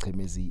edlala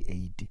zingicheme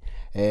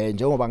ezi80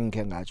 njengoba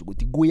ngike ngathi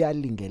ukuthi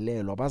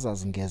kuyalingelelwa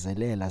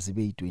bazazingezelela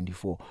zibe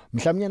yi24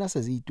 mhlawumnye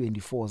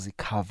naseziyi24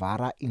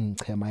 zikhavara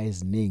ingchema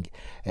eziningi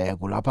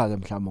kulapha ke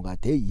mhlawumbe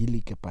ngathi hey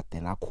ileague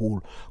ebhadela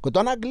kakhulu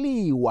kodwa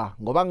nakuliwa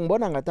ngoba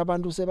ngibona ngathi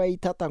abantu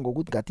sebayithatha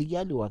ngokuthi ngathi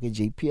kuyaliwa ke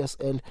nje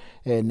iPSL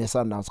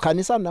neSundowns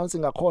khani iSundowns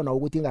ingakhona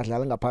ukuthi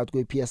ingadlala ngaphakathi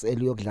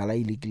kwePSL yokudlala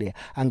ileague le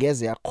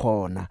angeze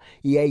yakhona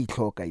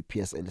iyayihloka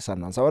iPSL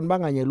Sundowns abantu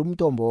banganyela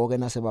umthombo ke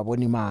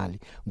nasebabona imali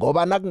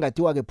ngoba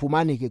nakungathiwa ke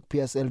phumani ke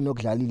kuPSL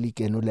nokudlala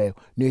ileague eno leyo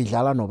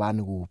niyoidlala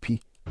nobani kuphi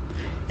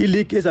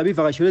ileague ezabe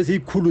ivakashele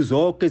ezikhulu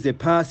zonke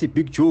zephasi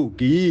Big Joe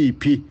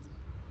ngiyiphi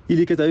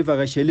ileague ezabe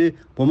ivakashele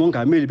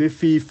bomongameli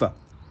beFIFA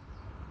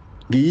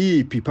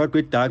ngiyiphi phakathi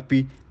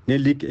kweDerby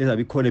neleague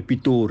ezabe ikhona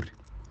ePitori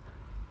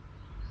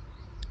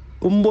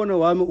umbono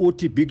wami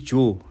uthi Big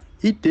Joe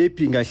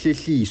iDerby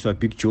ngahlehliswa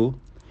Big Joe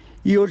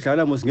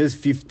iyodlala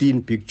ngezi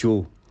 15 Big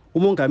Joe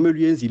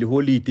umongameli uyenzile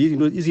holiday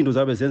izinto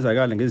zabe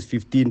zenzakala ngezi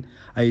 15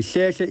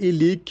 ayihlehle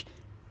ileague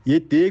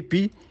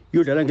yeDerby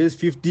iyodlala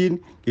ngezi 15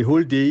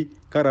 ngeholiday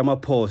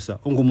kaRamaphosa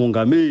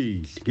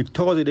ongumongameli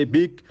ngikuthokozele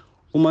Big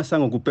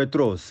umasango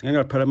kuPetros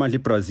ngengaphela amandla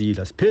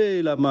eBrazil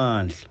asiphela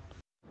amandla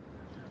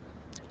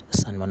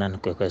sanibonani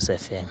kwekwez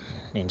FM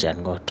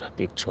ninjani kodwa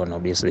Big Joe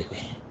nobisiwe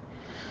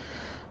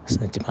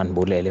sithi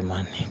manibulele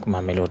mani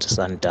kuMamelodi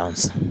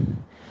Sundowns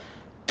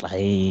xa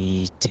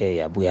ithe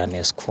yabuya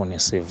nesikhuni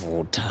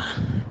sivutha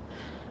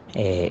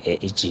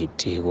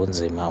eEgypt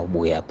kunzima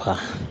ubuya pha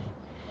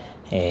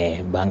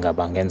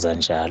bangenza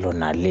njalo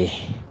nale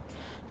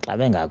xa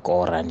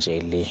bengakora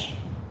nje le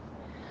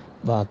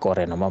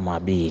bakore noma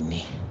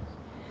mabini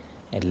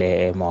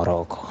ele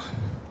Morocco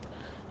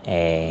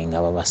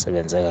ngaba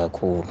basebenze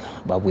kakhulu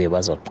babuye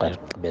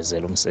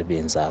bazoqhubezela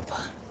umsebenzi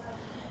apha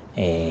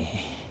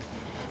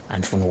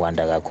andifuna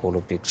ukwanda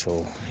kakhulu Big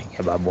Joe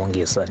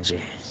ngiyababongisa nje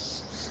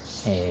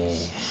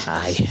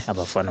hayi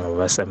abafana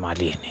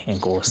babasemalini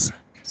enkosi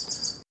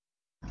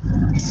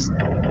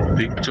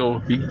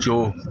Big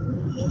Joe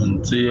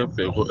ntsiye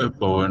bheko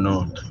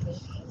eBowenot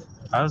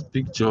as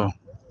Big Joe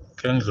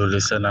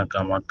kengidlulisena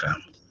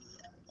kamagama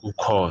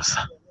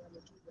kukhosa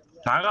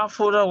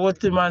nakafuna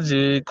ukuthi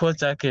manje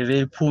icoach yakhe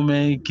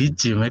lephume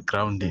igijima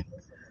egroundini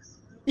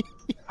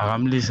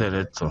akamlise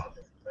letho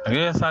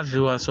ngeke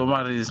sadliwa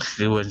somari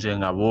sidliwe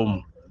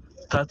njengabomu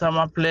thatha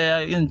ama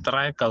player in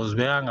striker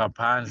uzibeka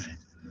ngaphandle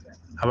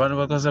abantu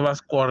bakose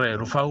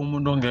baskorela ufaka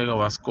umuntu ongeke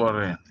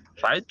waskorela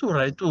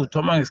right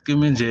uthoma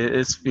ngesikimi nje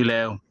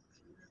esifileyo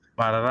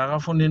mara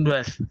akafuna into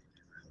ehle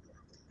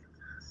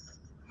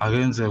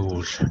akenze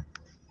kuhle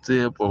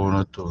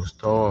tsepho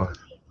stone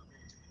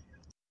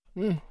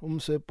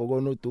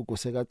umsebhokono uDugu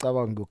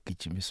sekacabanga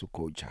ukugijimisa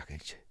ucoach akhe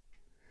nje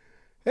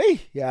hey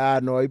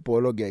ya no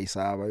ibhola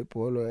kuyayisaba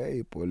ibhola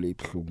ibhola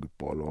ibhlungu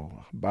ibhola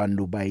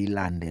bantu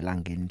bayilandela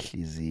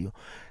ngenhliziyo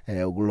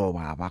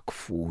ukuloba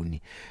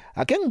abakufuni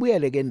ake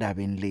ngibuyele ke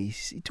endabeni le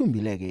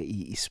ithumbile ke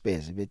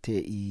iSpurs bethe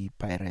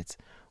iPirates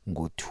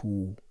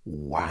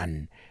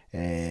ngo2-1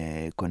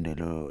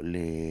 kondelo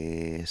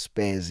le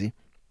Spurs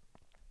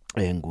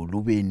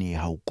ngulubeni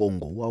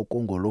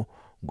hawukongo lo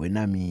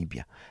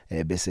ngweNamibia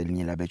bese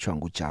linye labetshwa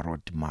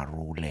nguJarod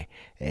Marule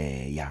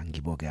ya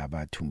ngiboke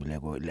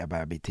abathumbileko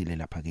lababethele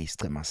lapha ke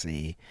isicema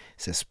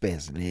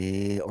seSpurs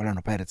le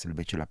Orlando Pirates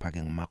libetshwe lapha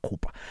ke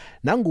nguMakhupa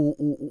nangu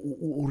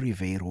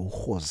uRiveiro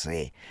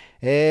Jose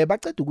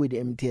baceda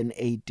ukuthi MTN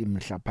 8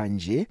 mhlapha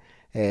nje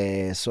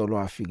solo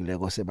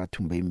afikileko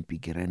sebathumbe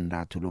impikire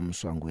ndathu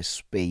lomswango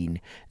weSpain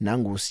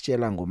nangu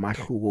sitshela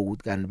ngomahluko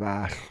ukuthi kanti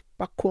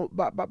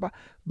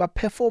ba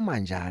performa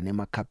njani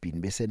emakhabhini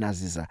bese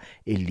naziza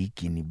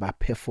eligini ba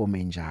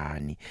performe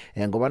njani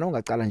ngoba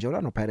ungacala nje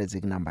Orlando Pirates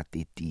ekunumber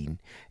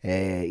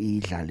 13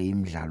 idlale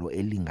imidlalo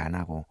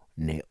elinganako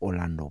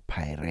neOrlando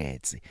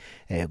Pirates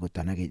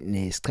kodwa ke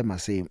nesichema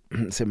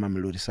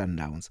seMamelodi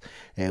Sundowns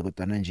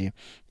kodwa nje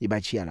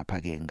ibachiya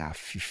lapha ke nga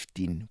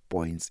 15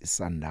 points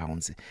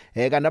iSundowns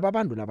kanti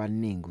abantu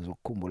labaningi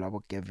uzokukhumbula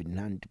abo Kevin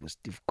Hunt bo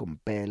Steve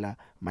Kompela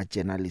ma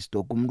journalist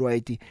okumuntu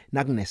wayithi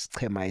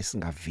nakunesichema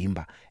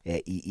esingavimba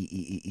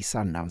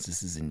iSundowns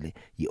season le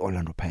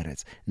iOrlando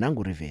Pirates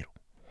nangu Rivero.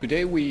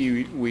 Today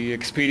we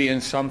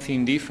experienced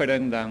something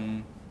different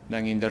than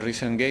in the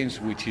recent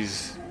games, which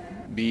is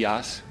be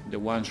us, the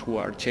ones who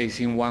are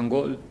chasing one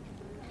goal.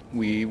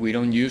 We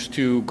don't used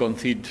to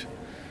concede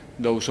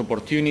those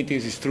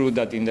opportunities. It's true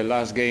that in the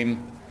last game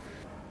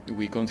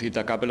we conceded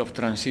a couple of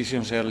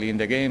transitions early in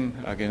the game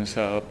against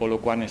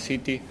Polokwane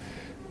City,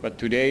 but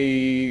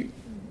today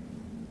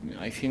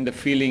I think the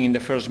feeling in the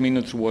first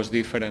minutes was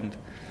different.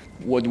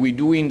 What we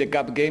do in the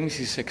cup games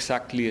is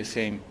exactly the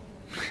same.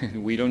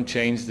 We don't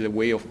change the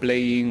way of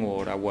playing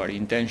or our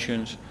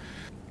intentions,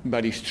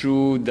 but it's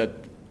true that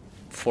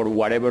for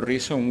whatever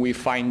reason we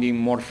finding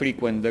more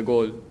frequent the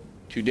goal.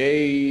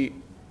 Today,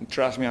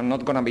 trust me, I'm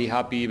not going to be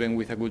happy even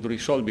with a good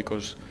result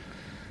because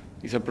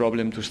it's a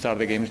problem to start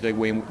the games the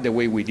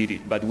way we did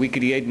it. But we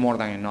create more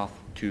than enough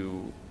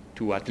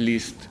to at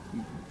least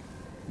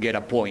get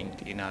a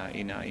point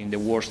in the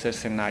worst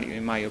scenario,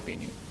 in my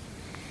opinion.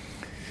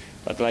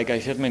 But like I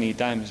said many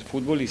times,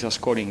 football is a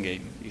scoring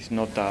game. It's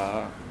not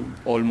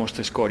almost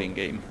a scoring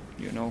game.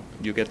 You know,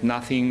 you get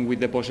nothing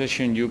with the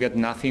possession, you get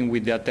nothing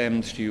with the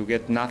attempts, you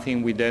get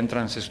nothing with the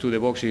entrances to the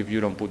box if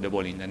you don't put the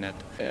ball in the net.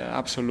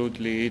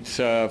 Absolutely, it's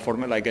for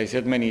me, like I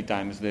said many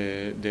times,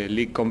 the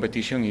league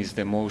competition is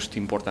the most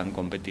important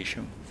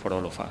competition for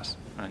all of us.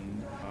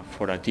 And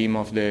for a team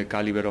of the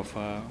caliber of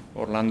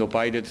Orlando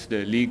Pirates,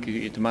 the league,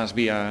 it must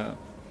be the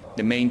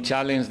main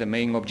challenge, the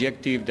main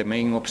objective, the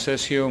main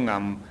obsession.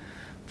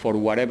 For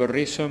whatever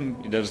reason,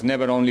 there's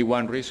never only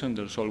one reason.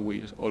 There's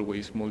always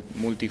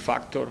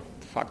multifactorial.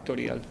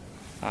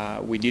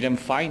 We didn't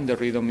find the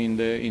rhythm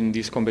in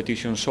this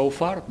competition so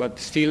far, but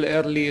still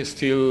early,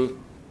 still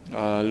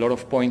a lot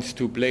of points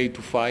to play,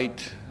 to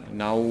fight.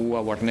 Now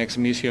our next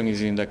mission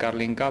is in the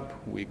Carling Cup.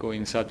 We go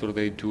in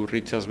Saturday to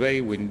Richards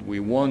Bay. We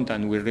want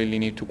and we really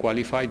need to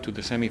qualify to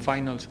the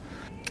semi-finals,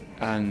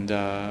 and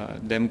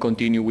then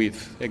continue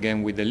with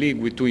the league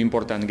with 2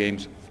 important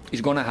games. It's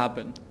gonna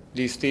happen.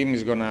 This team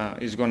is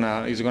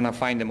gonna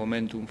find the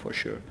momentum for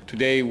sure.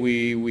 Today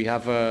we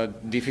have a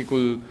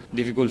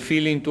difficult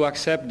feeling to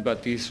accept,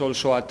 but it's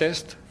also a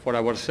test for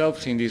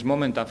ourselves in this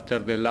moment after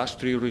the last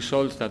 3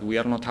 results that we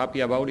are not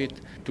happy about it.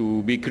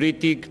 To be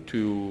critic,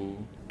 to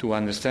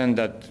understand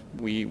that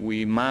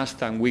we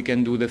must and we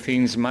can do the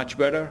things much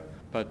better,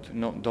 but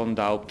don't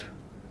doubt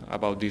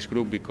about this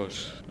group,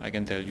 because I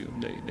can tell you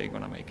they're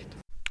gonna make it.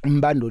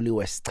 Mbanduli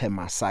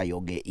wesichema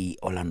sayo ke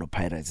iOrlando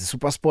Pirates.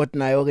 SuperSport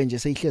nayo ke nje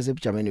seyihleze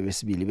ebujameni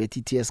besibili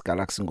bethi TS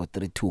Galaxy ngo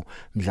 3-2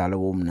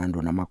 mdlalo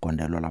womnando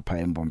namagondelo lapha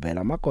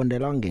eMbombela.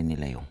 Amagondelo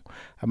angenileyo.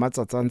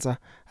 Amatsatsanza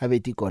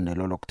abethi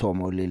igondelo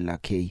lokthoma uleli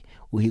lakhe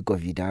uHigo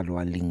Vidal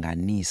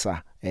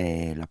walinganisa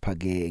lapha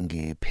ke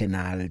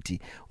ngepenalty.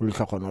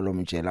 Ulihlokono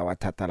lomjela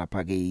wathatha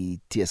lapha ke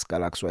iTS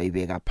Galaxy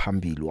wayibeka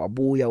phambili.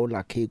 Wabuya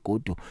ulakhe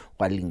igodu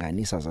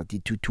walinganisa zathi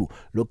 2-2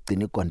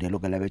 lokugcina igondelo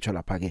ke labetshwa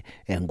lapha ke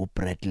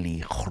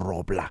nguBradley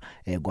Grobler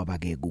kwaba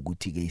ke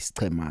ukuthi ke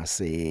isichema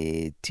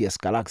se TS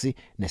Galaxy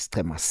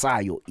nesichema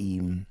sayo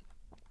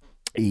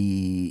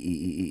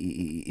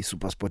i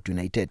SuperSport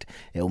United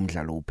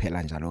umdlalo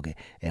uphela njalo ke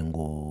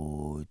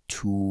ngo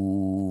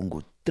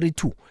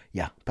 3-2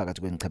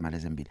 phakathi kwengchema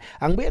lezembili.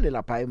 Angibuyele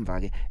lapha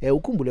emva ke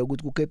ukhumbule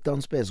ukuthi ku Cape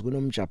Town Spurs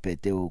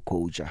kunomjabhete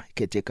ucoach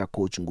caretaker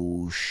coach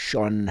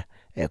nguSean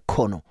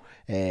Kono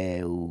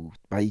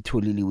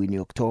bayitholile iwini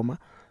yokuthoma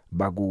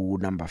baku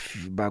number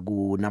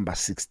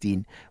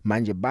 16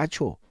 manje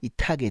bacho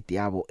itarget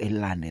yabo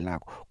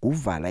elandelako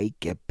kuvala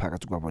igap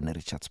phakathi kwabo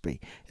neRichards Bay.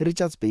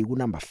 Richards Bay ku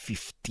number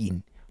 15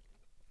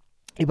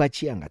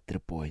 ibachiya nga 3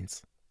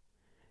 points.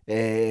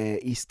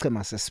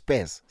 Isichema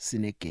seSpurs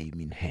sine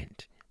game in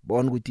hand.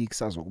 Bona ukuthi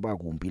kusazokuba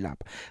kumbi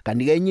lapha.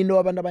 Kanti ke enye into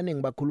abantu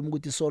abanengi bakhuluma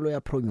ukuthi solo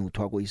ya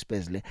Proneuthwa ko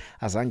iSpurs le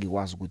azange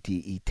ikwazi ukuthi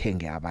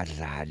ithenge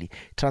abadlali.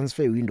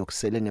 Transfer window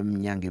kusele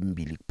ngeminyanga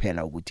emibili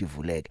kuphela ukuthi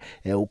ivuleke.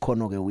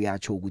 Ukhono ke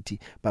uyatsho ukuthi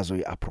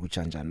bazoyi approach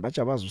kanjani.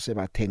 Batsha bazuse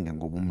bathenge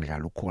ngoba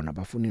umdlalo ukhona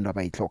bafuna into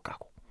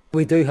abayihlokako.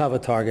 We do have a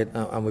target,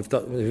 and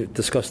we've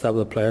discussed that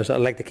with the players.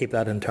 I'd like to keep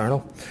that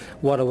internal.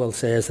 What I will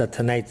say is that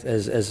tonight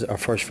is our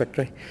first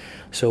victory,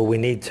 so we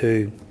need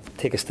to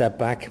take a step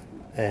back,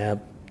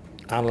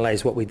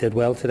 analyse what we did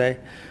well today,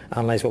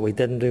 analyse what we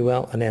didn't do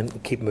well, and then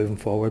keep moving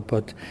forward.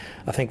 But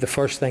I think the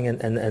first thing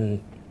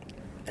in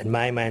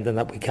my mind, and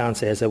that we can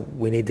say, is that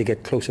we need to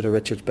get closer to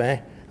Richards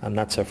Bay, and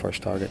that's our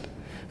first target.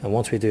 And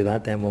once we do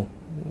that, then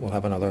we'll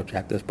have another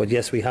objective. But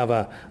yes, we have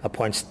a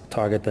points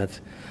target that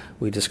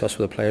we discussed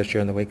with the players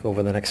during the week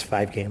over the next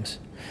 5 games.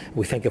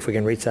 We think if we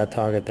can reach that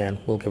target, then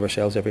we'll give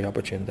ourselves every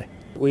opportunity.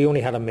 We only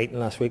had a meeting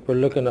last week. We're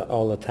looking at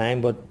all the time,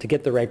 but to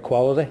get the right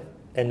quality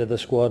into the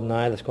squad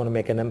now that's going to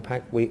make an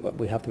impact, we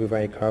have to be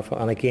very careful.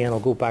 And again, I'll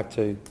go back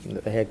to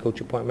the head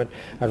coach appointment.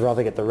 I'd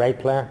rather get the right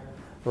player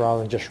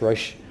rather than just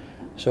rush.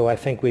 So I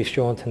think we've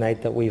shown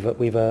tonight that we've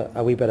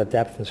a wee bit of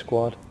depth in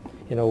squad.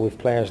 You know, we've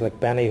players like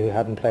Benny who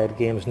hadn't played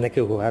games,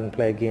 Nico who hadn't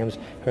played games,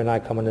 who are now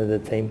coming into the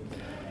team.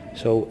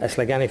 So it's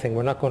like anything,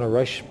 we're not going to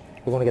rush.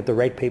 We're going to get the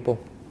right people,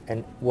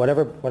 and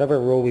whatever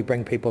role we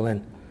bring people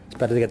in, it's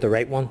better to get the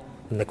right one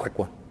than the quick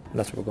one. And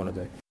that's what we're going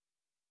to do.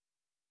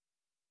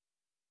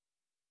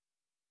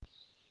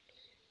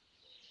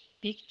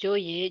 Big Joe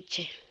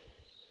yeche.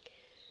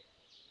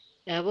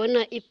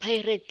 Yabona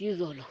iPirate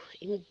izolo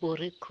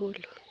ingibore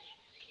khulu.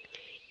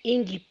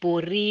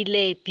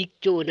 Ingiborile Big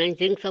Joe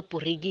nanje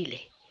ngisabhorekile.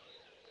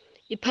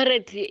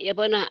 iPirate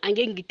yabona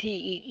angeke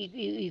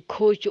ngithi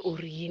icoach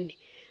orini.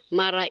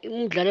 Mara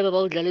umdlalo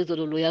baba udlala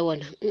izolo lo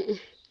yawona.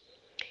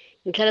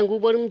 Ngihlala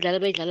ngubona umdlalo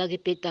bayidlala ke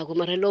Petako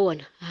mara lo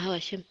wona hawa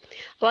shem.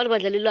 Abantu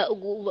badlalela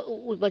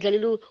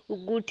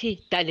ukuthi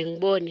dale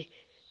ngibone.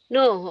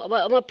 No,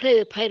 ama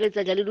player Pirates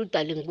adlalela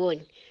udale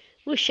ngibone.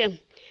 Ushem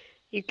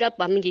iklub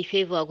bami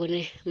ngifavor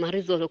kone mara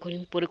izolo khona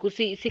impore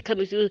kusi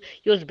sikhamisa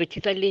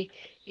yozibethisa le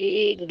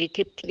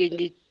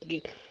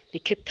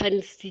ngeCape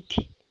Town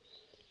City.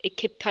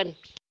 eCape Town.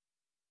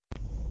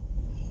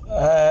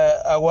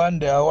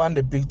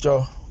 Awande Big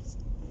Joe.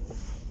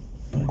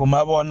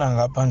 Ngumabona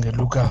ngapha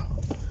ngeluka.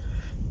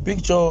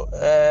 Big Joe,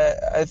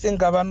 I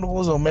think abantu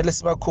kuzomela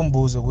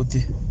sibakhumbuze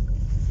ukuthi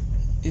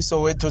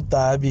iSoweto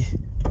Derby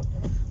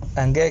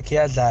angeke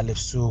yadlala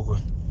ebusuku.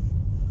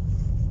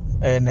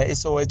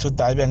 iSoweto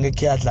Derby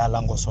angeke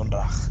yadlala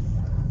ngosondarha.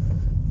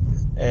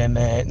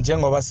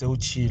 Njengoba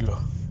sewuchilo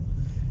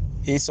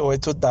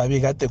iSoweto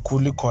Derby kade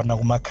khulu khona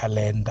kuma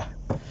calendar.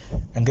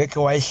 Angeke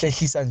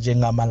wayihlehlisa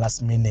njengama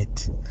last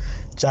minute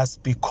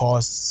just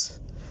because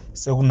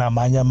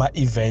sekunamanye ama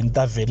event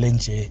avele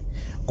nje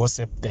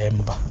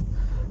ngoSeptember.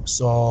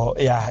 So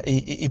yeah,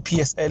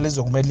 iPSL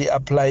izokumele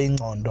iapply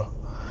ingcondo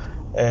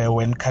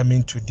when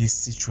coming to this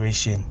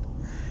situation.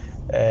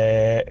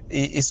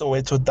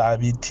 iSoweto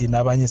Derby thina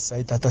abanye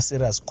sayithatha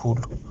serious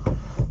khulu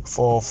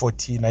for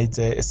thina. It's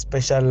a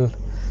special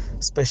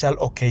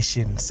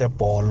occasion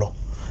sebholo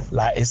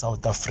la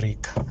eSouth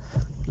Africa.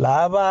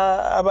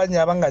 Laba abanye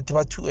abangathi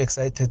ba too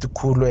excited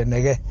khulu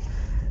eneke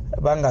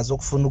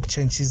bangazokufuna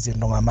ukuchange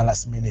izinto ngama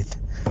last minute.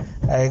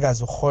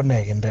 Ayikaze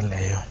ukhoneke into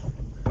leyo.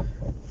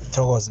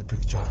 Thokoze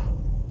picture.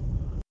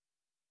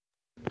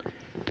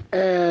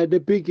 The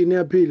big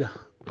iyaphila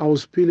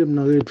awusiphile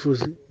mina kwethu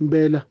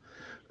impela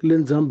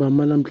kulenzamba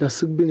namhla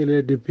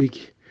sikubingelele the big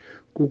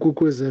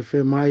kukukwez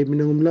FM. Hayi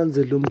mina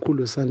ngumlandzeli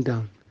omkhulu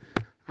weSundown.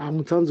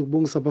 Angithanda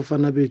ukubongisa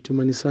abafana bethu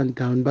mani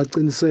Sundown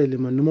baqinisele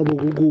man noma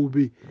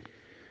bokukubi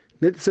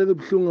nethi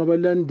sekubhlungu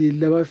abalandeli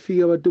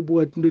labafika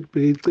abatobuka into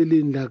ebheke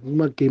eceleni la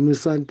kuma game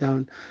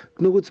eSundown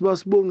kunokuthi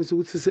basibongise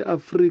ukuthi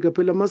siseAfrika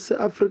phela mase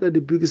Africa the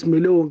biggest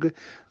mele wonke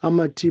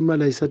ama team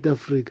la eSouth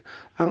Africa.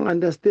 Ang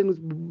understand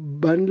ukuthi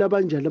bani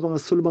labanjani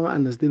abangasolo banga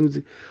understand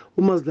ukuthi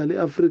uma sidlala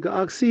eAfrica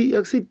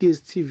akusi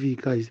DStv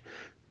guys,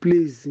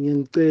 please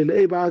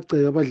ngiyacela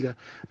bayagceka abadla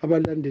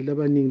abalandeli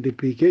abaningi the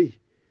big. Hey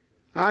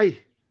hayi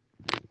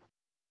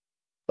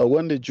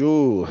akwande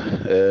Joe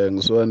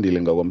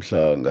ngiswandile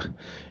ngakwamhlanga.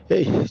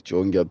 Hey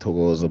Joe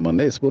ngiyathokoza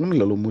man. Sibona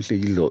umdlalo omuhle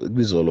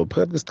kwizolo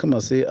phakathi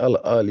kwesichema seAl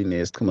Ahly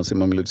nesichema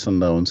seMamelodi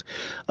Sundowns.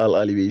 Al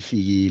Ahly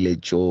beyifikile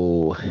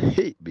Joe.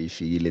 Hey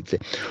beyifikile hle.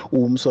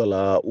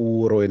 Umswala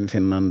uRowan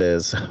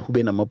Fernandez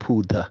ube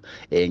namaphutha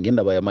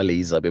ngendaba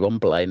yamalaser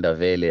bebamblinda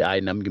vele.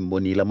 Hayi nami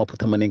ngimbonile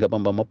amaphutha amaningi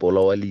abamba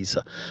amabhola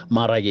walisa.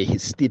 Mara ke he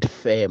stood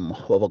firm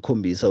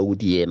wabakhombisa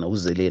ukuthi yena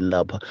uzeleni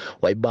lapha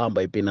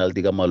wayibamba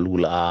ipenalty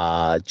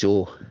kaMalula.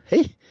 Joe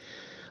hey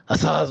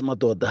asazi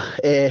madoda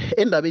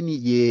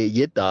endabeni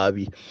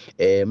yeDerby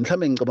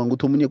mhlambe ngicabanga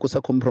ukuthi omunye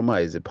kusa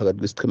compromise phakathi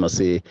kwesichema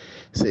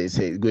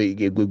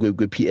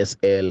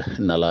kwePSL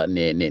nala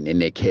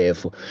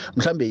neCAF.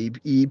 Mhlambe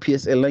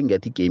iPSL la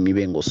ngiyathi game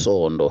ibe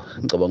ngosonto.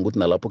 Ngicabanga ukuthi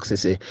nalapho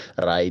kusese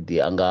right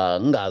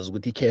angazi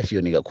ukuthi iCAF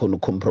yona ikakhona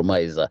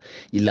ucompromise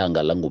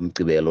ilanga la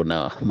ngomcibelo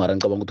na. Mara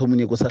ngicabanga ukuthi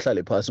omunye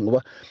kusahlale phansi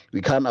ngoba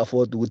we can't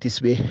afford ukuthi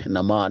sibe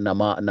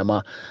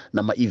nama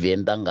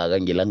event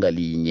angaka ngelanga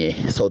linye.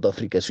 South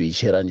Africa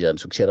siyishera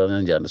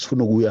sukusherana njani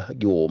sifuna ukuya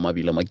kiwo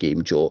mabili ama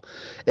game Joe.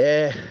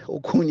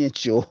 Okunye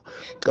Joe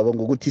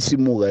cabanga ukuthi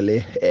simuka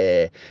le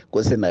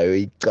kose nayo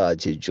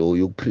icatshe Joe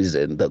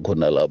yokupresenta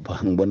khona lapha.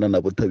 Ngibona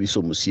nabo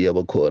Thabiso Musiya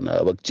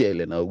bakhona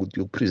abakutshele na ukuthi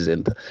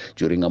yokupresenta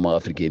during ama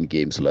African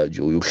Games la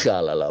Joe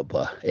yokuhlala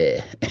lapha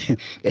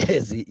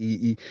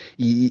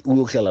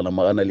uyokuhlala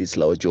nama analysts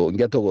lawo Joe.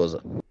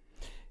 Ngiyathokoza.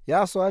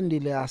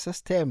 Yaswandile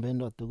asesithembe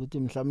ndoda ukuthi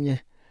mhlawumnye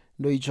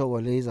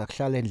loyichoko leza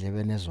kuhlala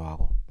endlebeni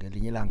ezwako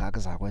ngelinye ilanga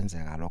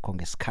akuzakwenzeka lokho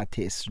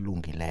ngesikhathi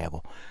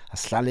esilungileko.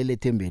 Asihlalele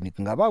ethembeni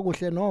kungaba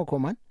kuhle nokho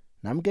man.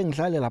 Nami ke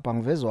ngihlale lapha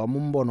ngiveze wami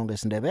umbono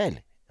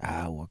ngesindebele.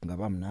 Hawo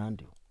kungaba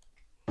mnandi.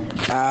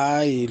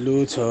 Hayi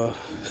lutho.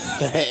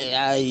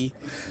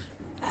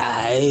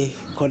 Hayi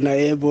khona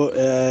yebo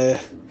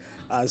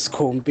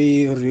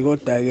asicompare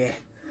kodwa ke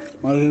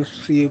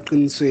mawufika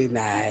eqinisweni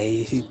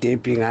hayi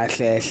iDerby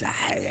ngahlehla.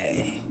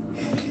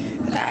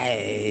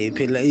 Hayi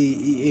phela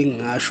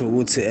engingasho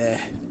ukuthi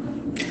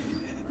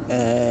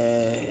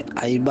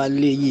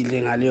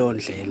ayibalekile ngaleyo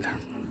ndlela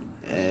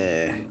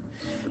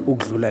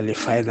ukudlula le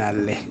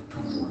final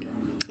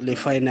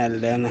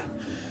lena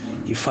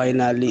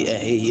ifinal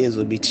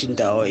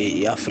ezobithinta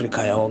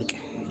iAfrika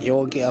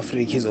yonke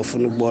iAfrika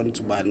izofuna ukubona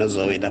ukuthi bani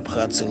ozowina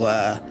phakathi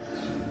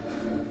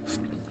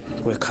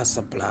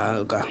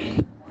kweCasablanca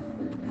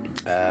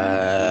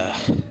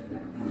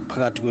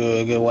phakathi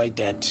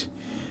kweWydad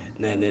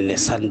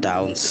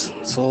neSundowns.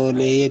 So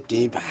le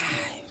Derby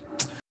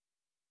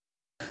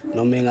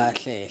noma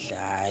engahlehla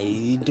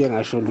hayi into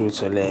engasho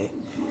lutho le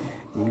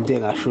into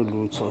engasho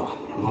lutho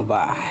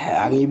ngoba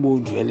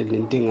angiyiboni vele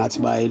lento engathi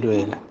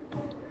bayilwela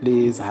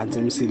lezansi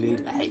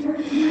emsileni. Hayi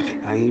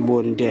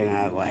angiyiboni into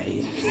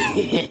engakwayi.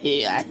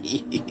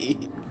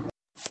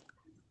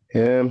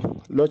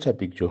 Locha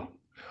Big Joe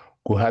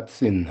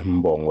kuHudson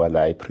Mbongwa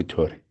la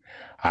ePretoria.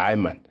 Hayi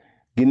man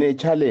ngine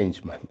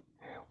challenge man.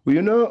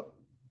 You know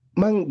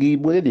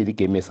mangibuke le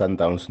game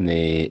eSundowns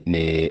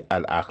ne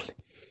Al Ahly.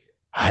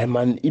 Hayi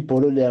man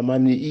ibhola le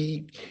man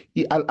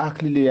iAl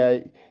Ahly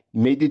le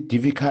made it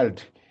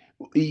difficult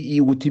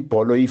ukuthi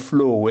ibhola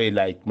iflow way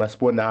like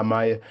masibona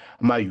ama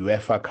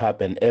UEFA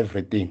Cup and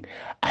everything.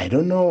 I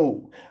don't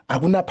know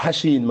akuna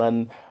passion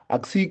man.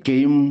 Akusi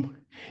game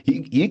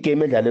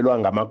igame edlalelwa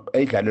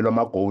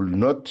ama-goal,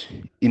 not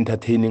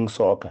entertaining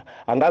soccer.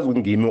 Angazi ukuthi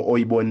ngimi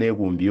oyibone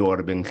kumbi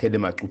or bengihlele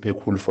macuphe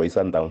ekhulu for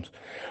i-Sundowns,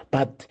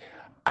 but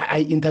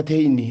I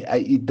entertain.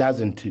 It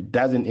doesn't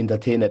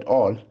entertain at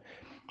all.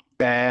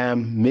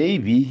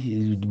 Maybe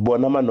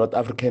bonama North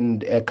African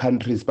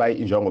countries by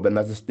njengoba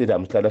nasi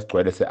stadium sihlala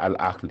sigcwele se-Al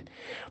Ahly,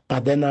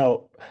 but then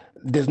now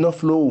there's no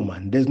flow,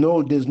 man. There's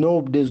no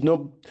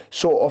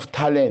show of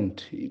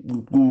talent.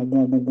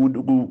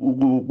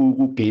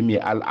 Game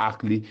Al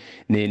Ahly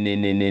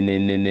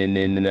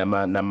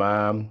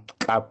nama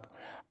club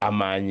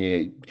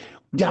amanye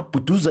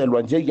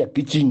kuyabhuduzelwa nje,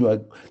 kuyagijinywa,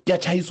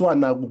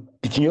 kuyachayiswana,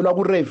 kugijinyelwa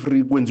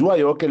ku-referee, kwenziwa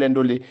yonke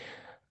lento le.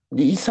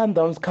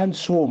 I-Sundowns can't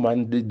show,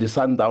 man, the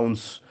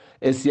Sundowns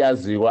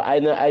esiyaziwa.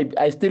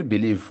 I still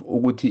believe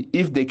ukuthi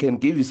if they can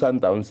give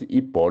i-Sundowns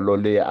ibholo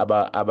le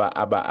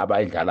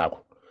abayidlalako,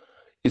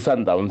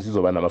 i-Sundowns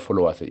izoba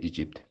nama-followers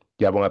e-Egypt.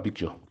 Ngiyabonga Big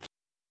Joe.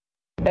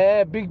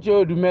 Big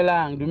Joe,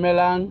 dumelang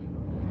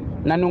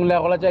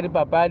nanungilego la tsa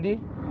dipapadi.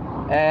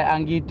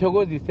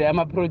 Angithokozise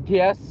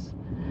ama-Proteas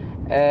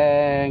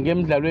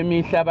ngemidlalo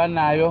emihle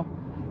abanayo,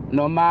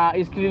 noma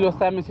isililo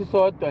sami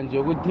sisodwa nje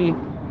ukuthi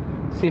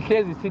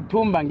sihlezi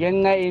sithumba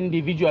ngenxa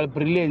individual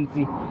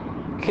brilliance,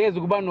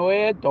 hlezi kuba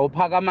noyedwa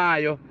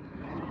uphakamayo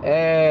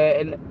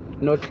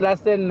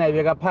noClassen naye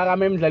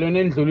bekaphakama emidlalweni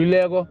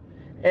endlulileko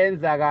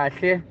enza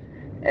kahle.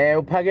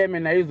 Uphakeme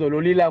naye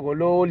izolo lila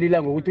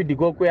ngokuthi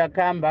uDikoko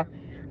uyakhamba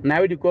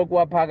naye uDikoko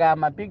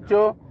waphakama. Big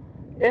Joe,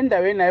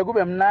 endaweni naye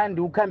kube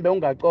mnandi ukhambe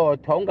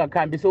ungacothwa,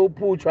 ungakhambi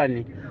sewuphutshwa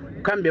ni,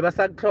 ukhambe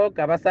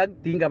basakukloga,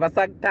 basakudinga,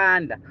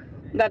 basakuthanda,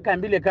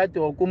 ungakhambi lekhathi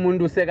wonke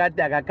umuntu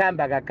sekade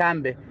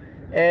akakhambe.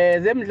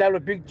 Zemidlalo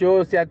Big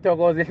Joe,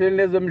 siyathokoza ehlelweni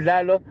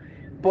lezomidlalo,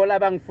 ibhola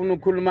abangifuna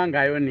ukukhuluma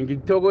ngayo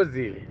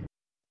ngikuthokozile.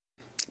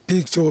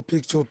 Big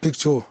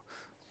Joe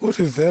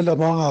uRivela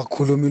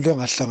bangakhuluma into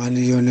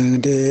engahlanganiyo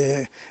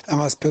nento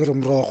angasibhekela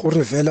umrogo.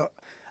 uRivela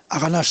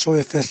akanashow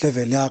e-first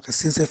level yakhe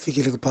since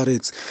efikile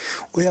ku-Pirates.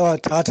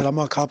 Uyawathatha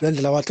lamakhaphu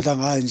lendlela awathatha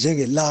ngayo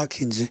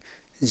njenge-lucky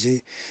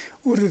nje.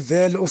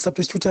 uRivela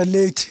usubstitute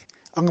late,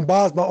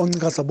 angibazi ba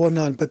oncika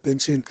sabonani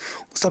bebenchini.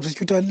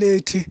 Usubstitute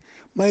late,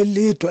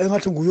 mayilidwa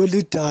engathi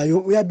nguyolidayo,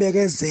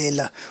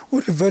 uyabekezela.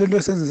 uRivela into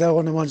esenzileyo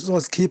kona manje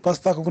uzosikhipha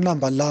sifake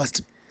kunumber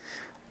last.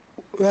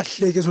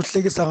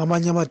 Uhlekisa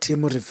ngamanye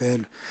amathimu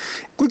uRivela.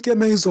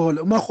 Kwigame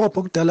izolo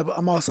uMahopho kudala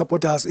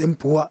ama-supporters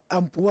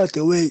ambuwa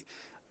the way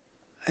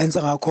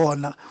enza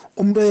ngakhona.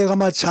 Umuntu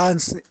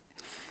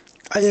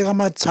ayeka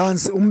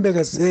ama-chance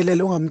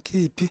umbekezelele,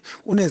 ungamkhiphi,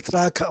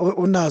 une-striker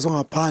unazo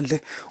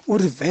ngaphandle.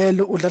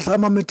 uRivela udlala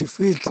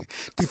ama-midfield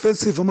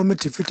defensive,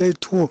 ama-midfield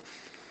ayi-2.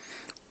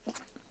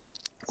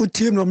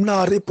 Uteam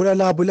nomnari ibhola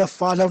labo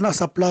liyafana,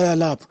 una-supplier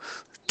lapho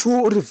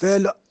 2.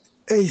 uRivela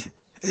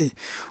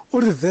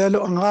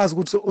uRivela angazi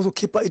ukuthi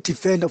uzokhipha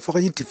i-defender ufake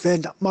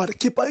i-defender, mara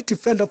khipha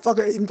i-defender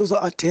ufake into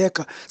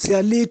ozo-attacker,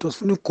 siyalidwa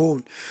sifuna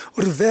i-goal.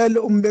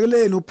 uRivela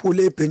umbekeleni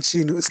uphule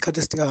ebhenchini isikhathi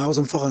esidinga ngawo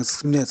uzomfaka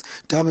nge-6 minutes.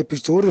 Dame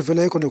Big Joe,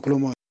 uRivela yikho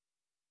nekhuluma.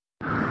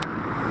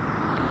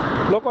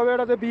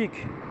 Lokho the big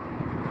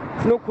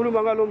sifuna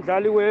ukukhuluma ngalo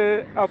mdlali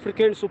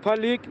we-African Super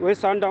League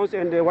we-Sundowns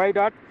and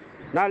Wydad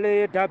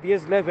nale derby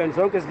yezi-11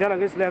 zonke zidlala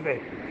ngesi-11.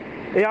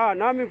 Yeah,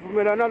 nami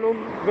vumelana lo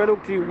mvelo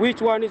ukuthi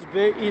which one is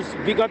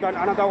bigger than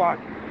another one.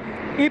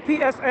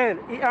 EPSL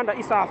under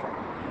ISAFA.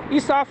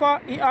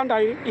 ISAFA under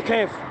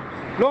ICAF.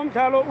 Lo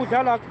mdlalo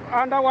udlala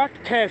under what?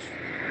 CAF.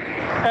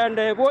 And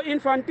bo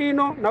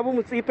Infantino nabo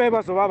Mutsipe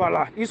bazobaba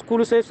la.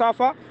 Isikhulu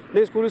seSAFA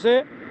nesikhulu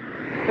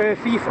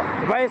FIFA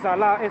bayeza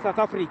la eSouth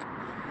Africa.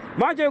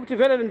 Manje ukuthi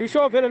vele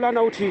ndisho vele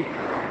lana uthi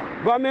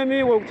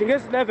bamemiwe ukuthi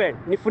ngesi-11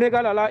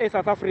 nifunekala la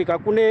eSouth Africa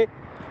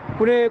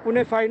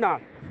kune final.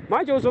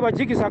 Manje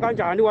uzobajikisa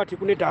kanjani wathi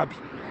kune derby?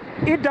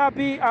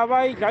 I-derby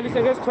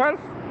abayidlalise ngesi-12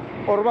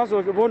 or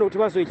bazobona ukuthi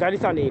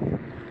bazoyidlalisa nini?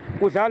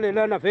 Kudlale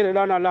lana vele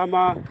lana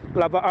laba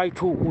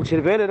I2 uthi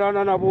vele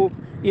lana nabo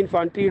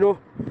Infantino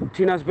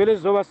thina sivele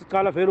sizoba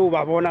siqala vele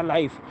ubabona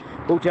live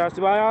ukuthi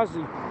asibayazi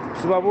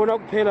sibabona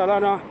kuphela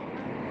lana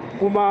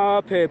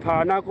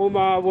kumaphepha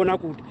nakumabona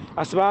kude,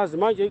 asibazi.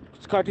 Manje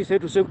isikhathi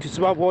sethu sekuthi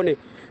sibabone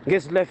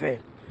ngesi-11.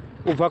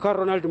 Uvaka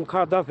Ronald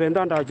Mkhada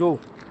Vendanda Joe.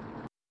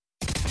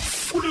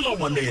 Fulela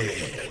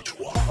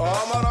Wanethwa.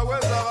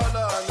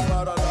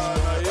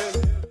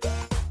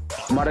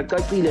 Mara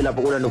cacile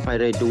lapho Orlando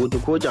Pirates ukuthi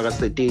coach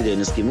akasetele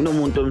nesikimu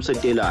unomuntu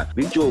omsetelayo.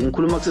 Big Joe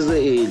ngikhuluma kusese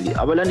early.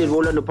 Abalandeli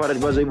boRlando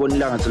Pirates bazoyibona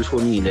ilanga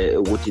selishonile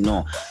ukuthi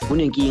no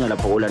kunenkinga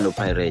lapho Orlando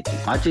Pirates.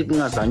 Ngathi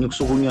kungazange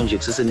kusukunywa nje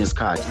kusese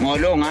nesikhathi.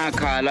 Ngolo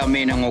ngakhala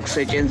mina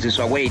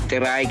ngokusetshenziswa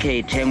kwe-strike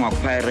ethengwa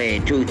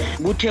kuPirates.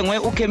 Kuthengwe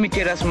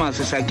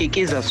uKemiterasmas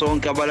sakikiza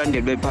sonke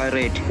abalandeli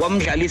bePirates.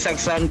 Wamdlalisa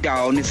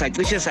kuSundowns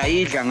sacishe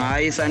sayidla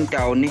ngaye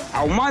iSundowns.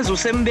 Awumazi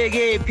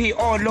usembeke phi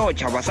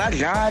oloja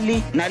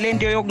basadlali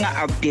nalento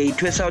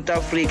yokunga-update we-South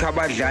Africa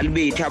abadlali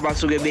bethu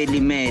abasuke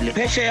belimele.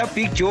 Phesheya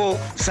Big Joe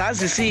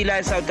sazisila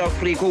eSouth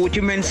Africa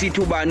ukuthi Man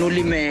City ubani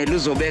ulimele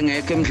uzobe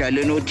ngekho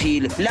emidlalweni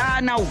othile.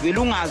 Lana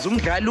uvela ungazi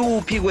umdlali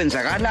uphi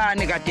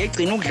kwenzakalani kade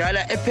egcina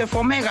ukudlala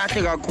eperforme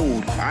kahle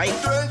kakhulu. Hayi.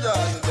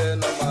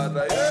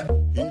 mara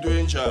into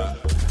enjani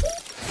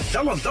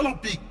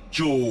dlala Big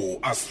Joe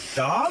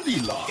asidlali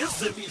la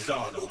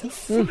ezemidlalo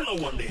kufulela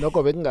Wanethwa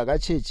nokho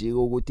bekungakatsheji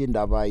ukuthi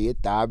indaba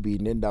yeDerby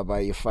nendaba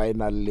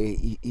yefinal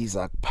le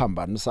iza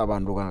kuphambanisa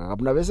abantu kangaka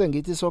mina bese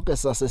ngithi sonke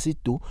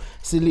sasesidu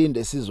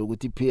silinde siza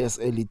ukuthi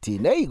PSL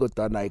ithini hey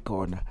kodwa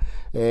ayikhona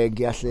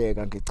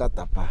ngiyahleka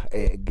ngicada pha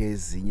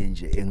ngezinye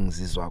nje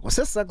engizizwako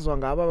sesizakuzwa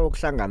ngaba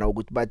ukuhlangana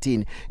ukuthi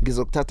bathini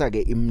ngizokuthatha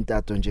ke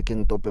imtato nje ke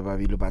ngitope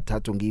babili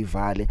bathathu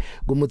ngivale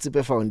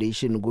kuMutsipe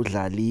Foundation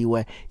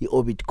kudlaliwe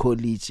iOrbit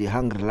College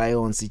Hungry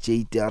Lions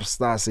JTR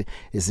Stars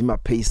ezima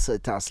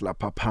Paysetters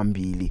lapha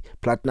phambili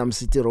Platinum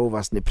City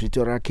Rovers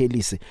nePretoria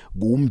Kelisi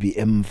kumbi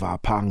emva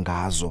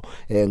phangazo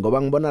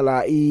ngoba ngibona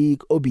la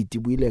iOrbit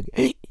ibuyile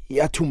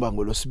yathumba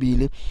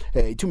ngolosibili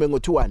ithumbe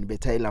ngo2-1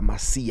 bethayela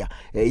Masiya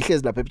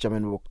ihlezi lapha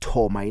eBjamani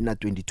bokthoma ina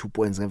 22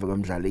 points ngemva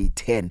kwemidlalo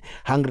eyi10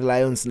 Hungry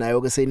Lions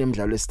nayo ke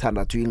seyinemidlalo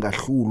esithandathu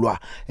ingahlulwa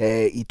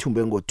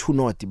ithumbe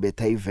ngo2-0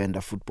 betha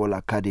iVenda Football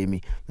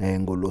Academy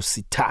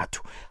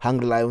ngolosithathu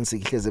Hungry Lions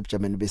ihlezi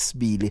eBjamani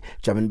besibili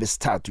eBjamani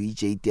besithathu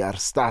iJTR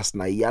Stars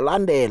na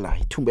iyalandela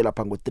ithumbe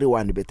lapha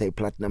ngo3-1 betha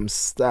iPlatinum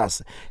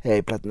Stars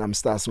iPlatinum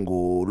Stars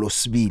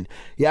ngolosibili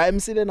ya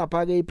emsile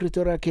napha ke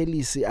iPretoria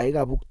Kelisi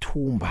ayikabe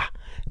ukuthumba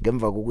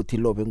ngemva kokuthi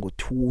lobe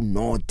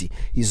ngo2-0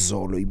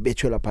 izolo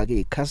ibethwe lapha ke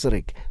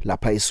iCasrick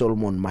lapha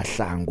iSolomon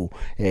Mahlangu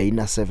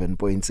ina 7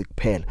 points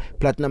kuphela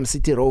Platinum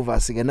City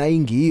Rovers ke na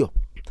ingiyo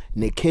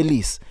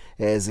neKelisi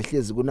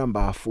zihlezi ku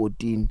number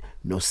 14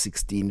 no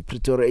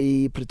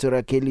 16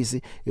 Pretoria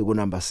Kelisi iku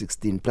number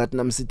 16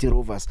 Platinum City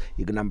Rovers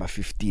iku number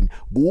 15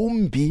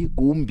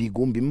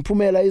 kumbi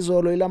mphumela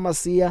izolo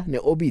ilamasiya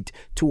neOrbit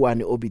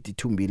 2-1 Orbit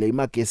ithumbile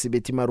imagesi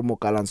bethi Marumo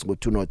Gallants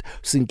ngo2-0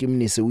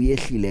 Sinkimnisi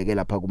uyehlile ke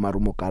lapha ku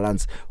Marumo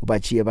Gallants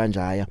ubachiye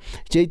banjaya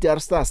JTR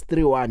Stars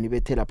 3-1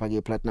 bethe lapha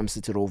ke Platinum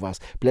City Rovers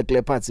Black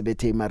Leopards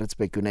bethe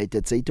iMaritzburg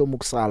United Sayito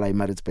Mukusala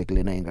iMaritzburg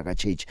lena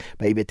ingakachange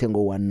bayibethe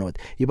ngo1-0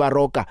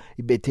 iBaroka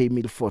ibethe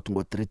iMilford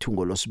ngo3-2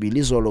 ngolosibili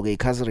izolo ke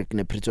iCasrick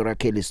nePretoria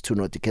Kelisi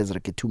 2-0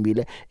 iCasrick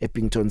ithumbile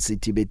ePington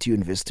City bethi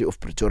University of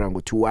Pretoria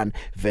ngo2-1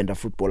 Venda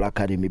Football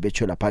Academy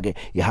bethe lapha ke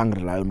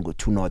iHungry Lion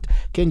ngo2-0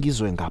 ke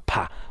ngizwe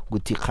ngapha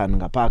ukuthi khani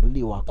ngapha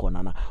kuliwa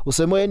khona na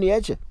usemoyeni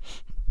yeje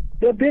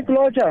the big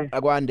lodger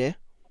akwande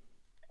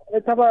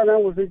ethabana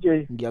nguCJ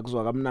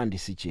ngiyakuzwa kamnandi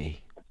CJ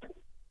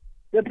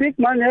the big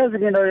man yazi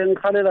mina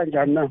ngikhalela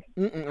njani na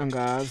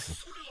angazi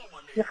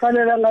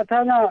ikhalela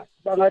ngathana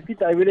bangathi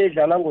Davile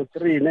idlala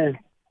ngo3 ne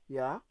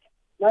ya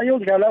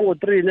nayokudlala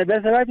ngo3 ne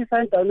bese bathi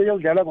Sundown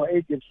yokudlala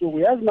ngo8 ebusuku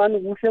yazi mani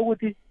kuhle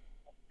ukuthi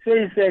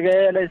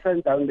seyisekela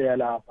iSundown leya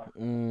lapha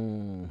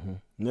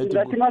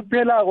ngathi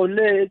makuphela ko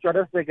le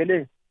eJohannesburg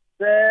le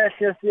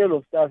sehle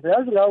siyelo stars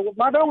yazi ngawo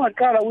mara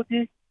ungaqala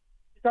ukuthi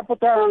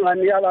supportanga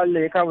ngani yala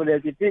le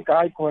Cavaliers big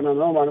high khona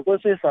noma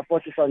kose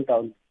support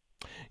iSundown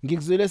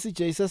ngikuzwile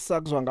CJ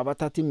sesakuzwa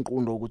ngabathatha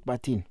imqundo ukuthi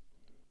bathini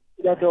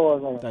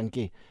ngiyathokoza thank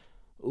you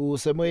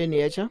usemoyeni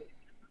yecha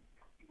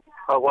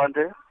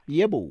akwande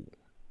yebo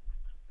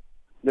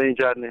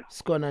nenjani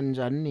sikona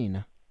njani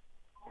nina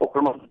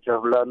ukhuluma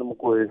Jabulani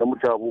Mgwenya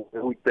Mujabu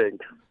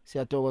eWitbank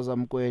siyathokoza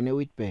Mgwenya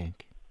eWitbank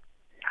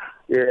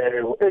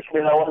yebo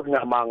mina wazi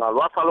ngamanga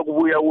lwafala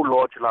kubuya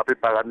uLodge lapha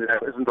ebhakani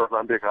izinto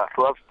zambe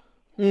kahle wazi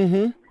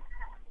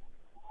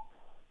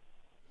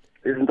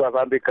izinto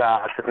zambe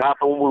kahle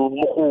ngapha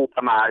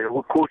umkhupha nayo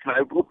ucoach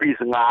nayo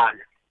ubhizi ngayo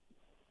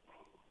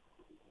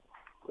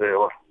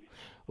yebo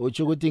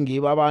uthi ukuthi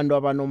ngiba abantu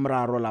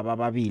abanomraro laba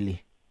babili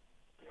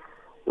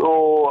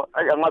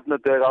angathi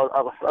nedeka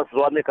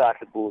asizwane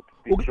kahle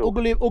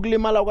futhi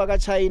ukulimala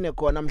kwakaChina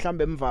khona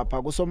mhlambe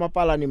emvapha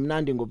kusomapala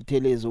nimnandi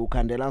ngobuthelezi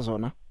ukhandela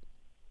zona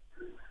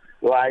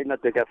hayi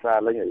nadeka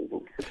sala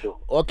ngiyibukho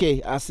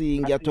okay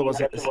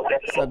ngiyathokoza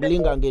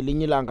sakulinga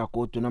ngelinye ilanga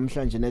godu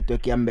namhlanje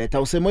network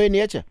yambetha usemoyeni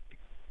yeche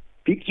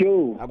Big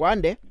Joe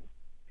akwande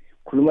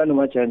khuluma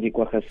nomajanja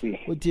kwakhasi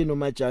uthini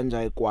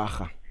umajanja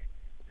ekwaga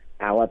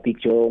awa Big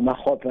Joe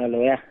mahopha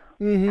loya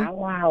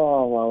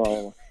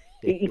awa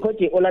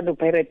ikhoje Orlando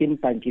Pirates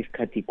imbanki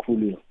isikhathi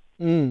khulu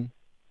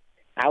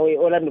awe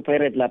Orlando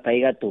Pirates lapha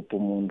ikadopa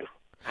umuntu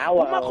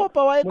awa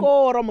umakhopa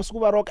wayekora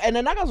musikuba rock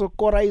ene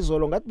nakazokukora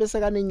izolo ngathi bese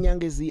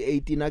kanenyanga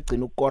ezi18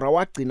 agcina ukukora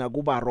wagcina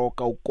kuba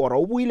rock ukukora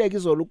ubuyile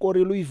izolo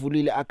ukorile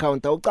uyivulile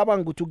account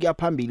awucabanga ukuthi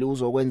kuyaphambili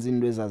uzokwenza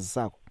into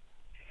ezazisakho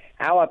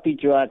awa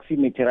Big Joe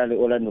akusimeterale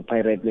Orlando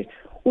Pirates le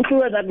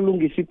uhluwe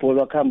nakulungisa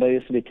ibhola wakhamba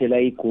yesibethela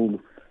igulu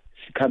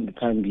sikhambe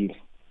phambili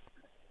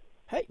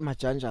hey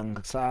majanja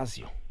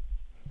ngisaziyo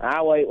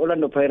hawa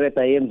Orlando Pirates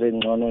ayenze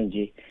ngcono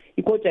nje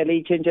ikhoja le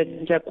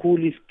ichange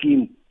cool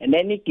scheme and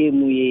then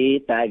igame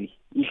yeDerby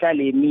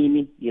ihlale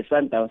emini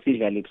yeSundown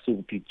sidlala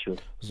ebusuku picture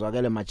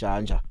zwakele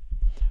majanja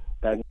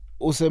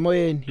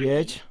usemoyeni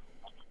yeche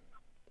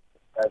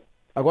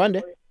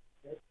akwande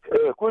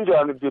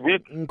kunjani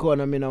Big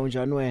ngikhona mina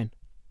unjani wena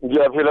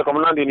ngiyaphila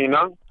kamnandi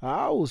nina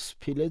hawu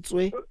siphile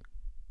tswe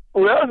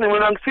uyazi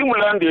mina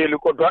ngisimulandeli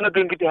kodwa na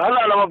ngithi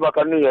halala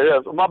mabhakani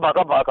yes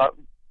mabhaka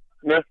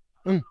ne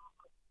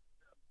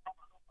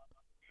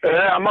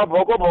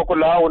amabhoko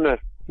lawo ne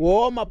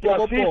wo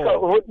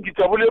mapokopoko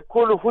ngijabule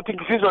khulu futhi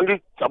ngisizwa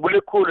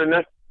ngijabule khulu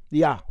ne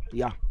ya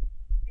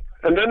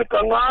and then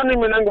kancane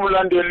mina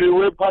ngimlandeli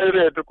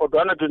wePirates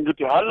kodwa ke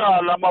ngithi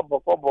halala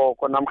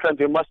amabhokobhoko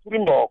namhlanje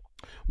maSpringbok.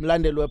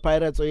 Mlandeli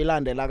wePirates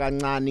oyilandela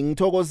kancane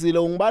ngithokozile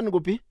ungibani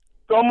kuphi?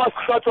 Thomas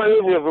Hlatshwa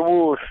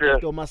yezibuhle.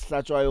 Thomas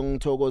Hlatshwa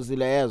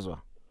ngithokozile yezwa.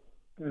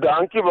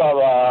 Danki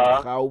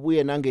baba.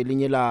 Awubuye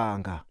nangelinye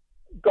ilanga.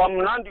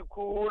 Kamnandi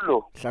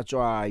khulu.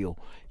 Hlatshwayo.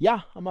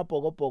 Ya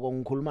amabhokobhoko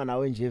ngikhuluma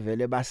nawe nje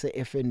vele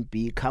base FNB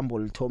khambo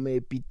lithome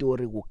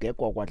ePitori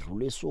kugegwa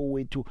kwadlulisa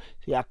wethu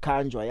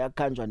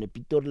yakhanjwa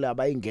nePitori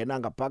laba ingena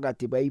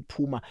ngaphakathi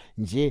bayiphuma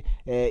nje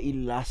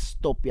ilast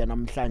stop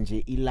yanamhlanje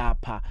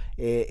ilapha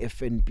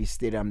FNB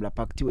Stadium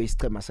lapha kuthiwe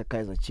isicema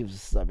seKaizer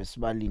Chiefs sizabe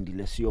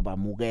sibalindile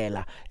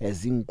siyobamukela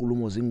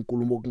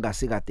zinkulumo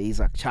kungasikade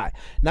izakuchaya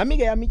nami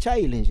ke yami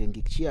chayile nje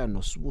ngikuchiya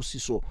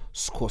noSibusiso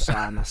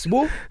Sikhosana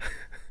sibu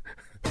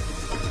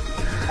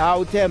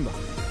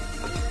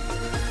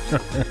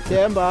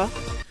Themba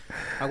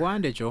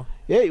akwande jo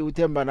hey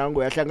uThemba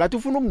nangu yahla ngathi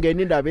ufuna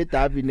ukungena indaba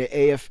eDerby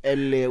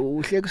neAFL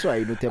uhlekiswa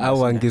yini uThemba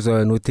awa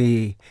ngizwa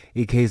nothi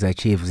iKaizer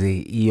Chiefs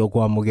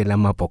iyokwamukela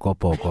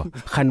amabhokobhoko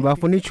khani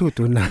bafuna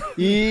ichudu na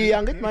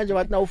angithi manje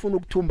bathi na ufuna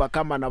ukuthumba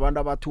khama nabantu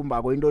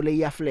abathumbako into le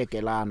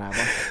iyaflegelana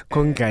ba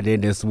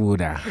kongadene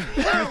sibuda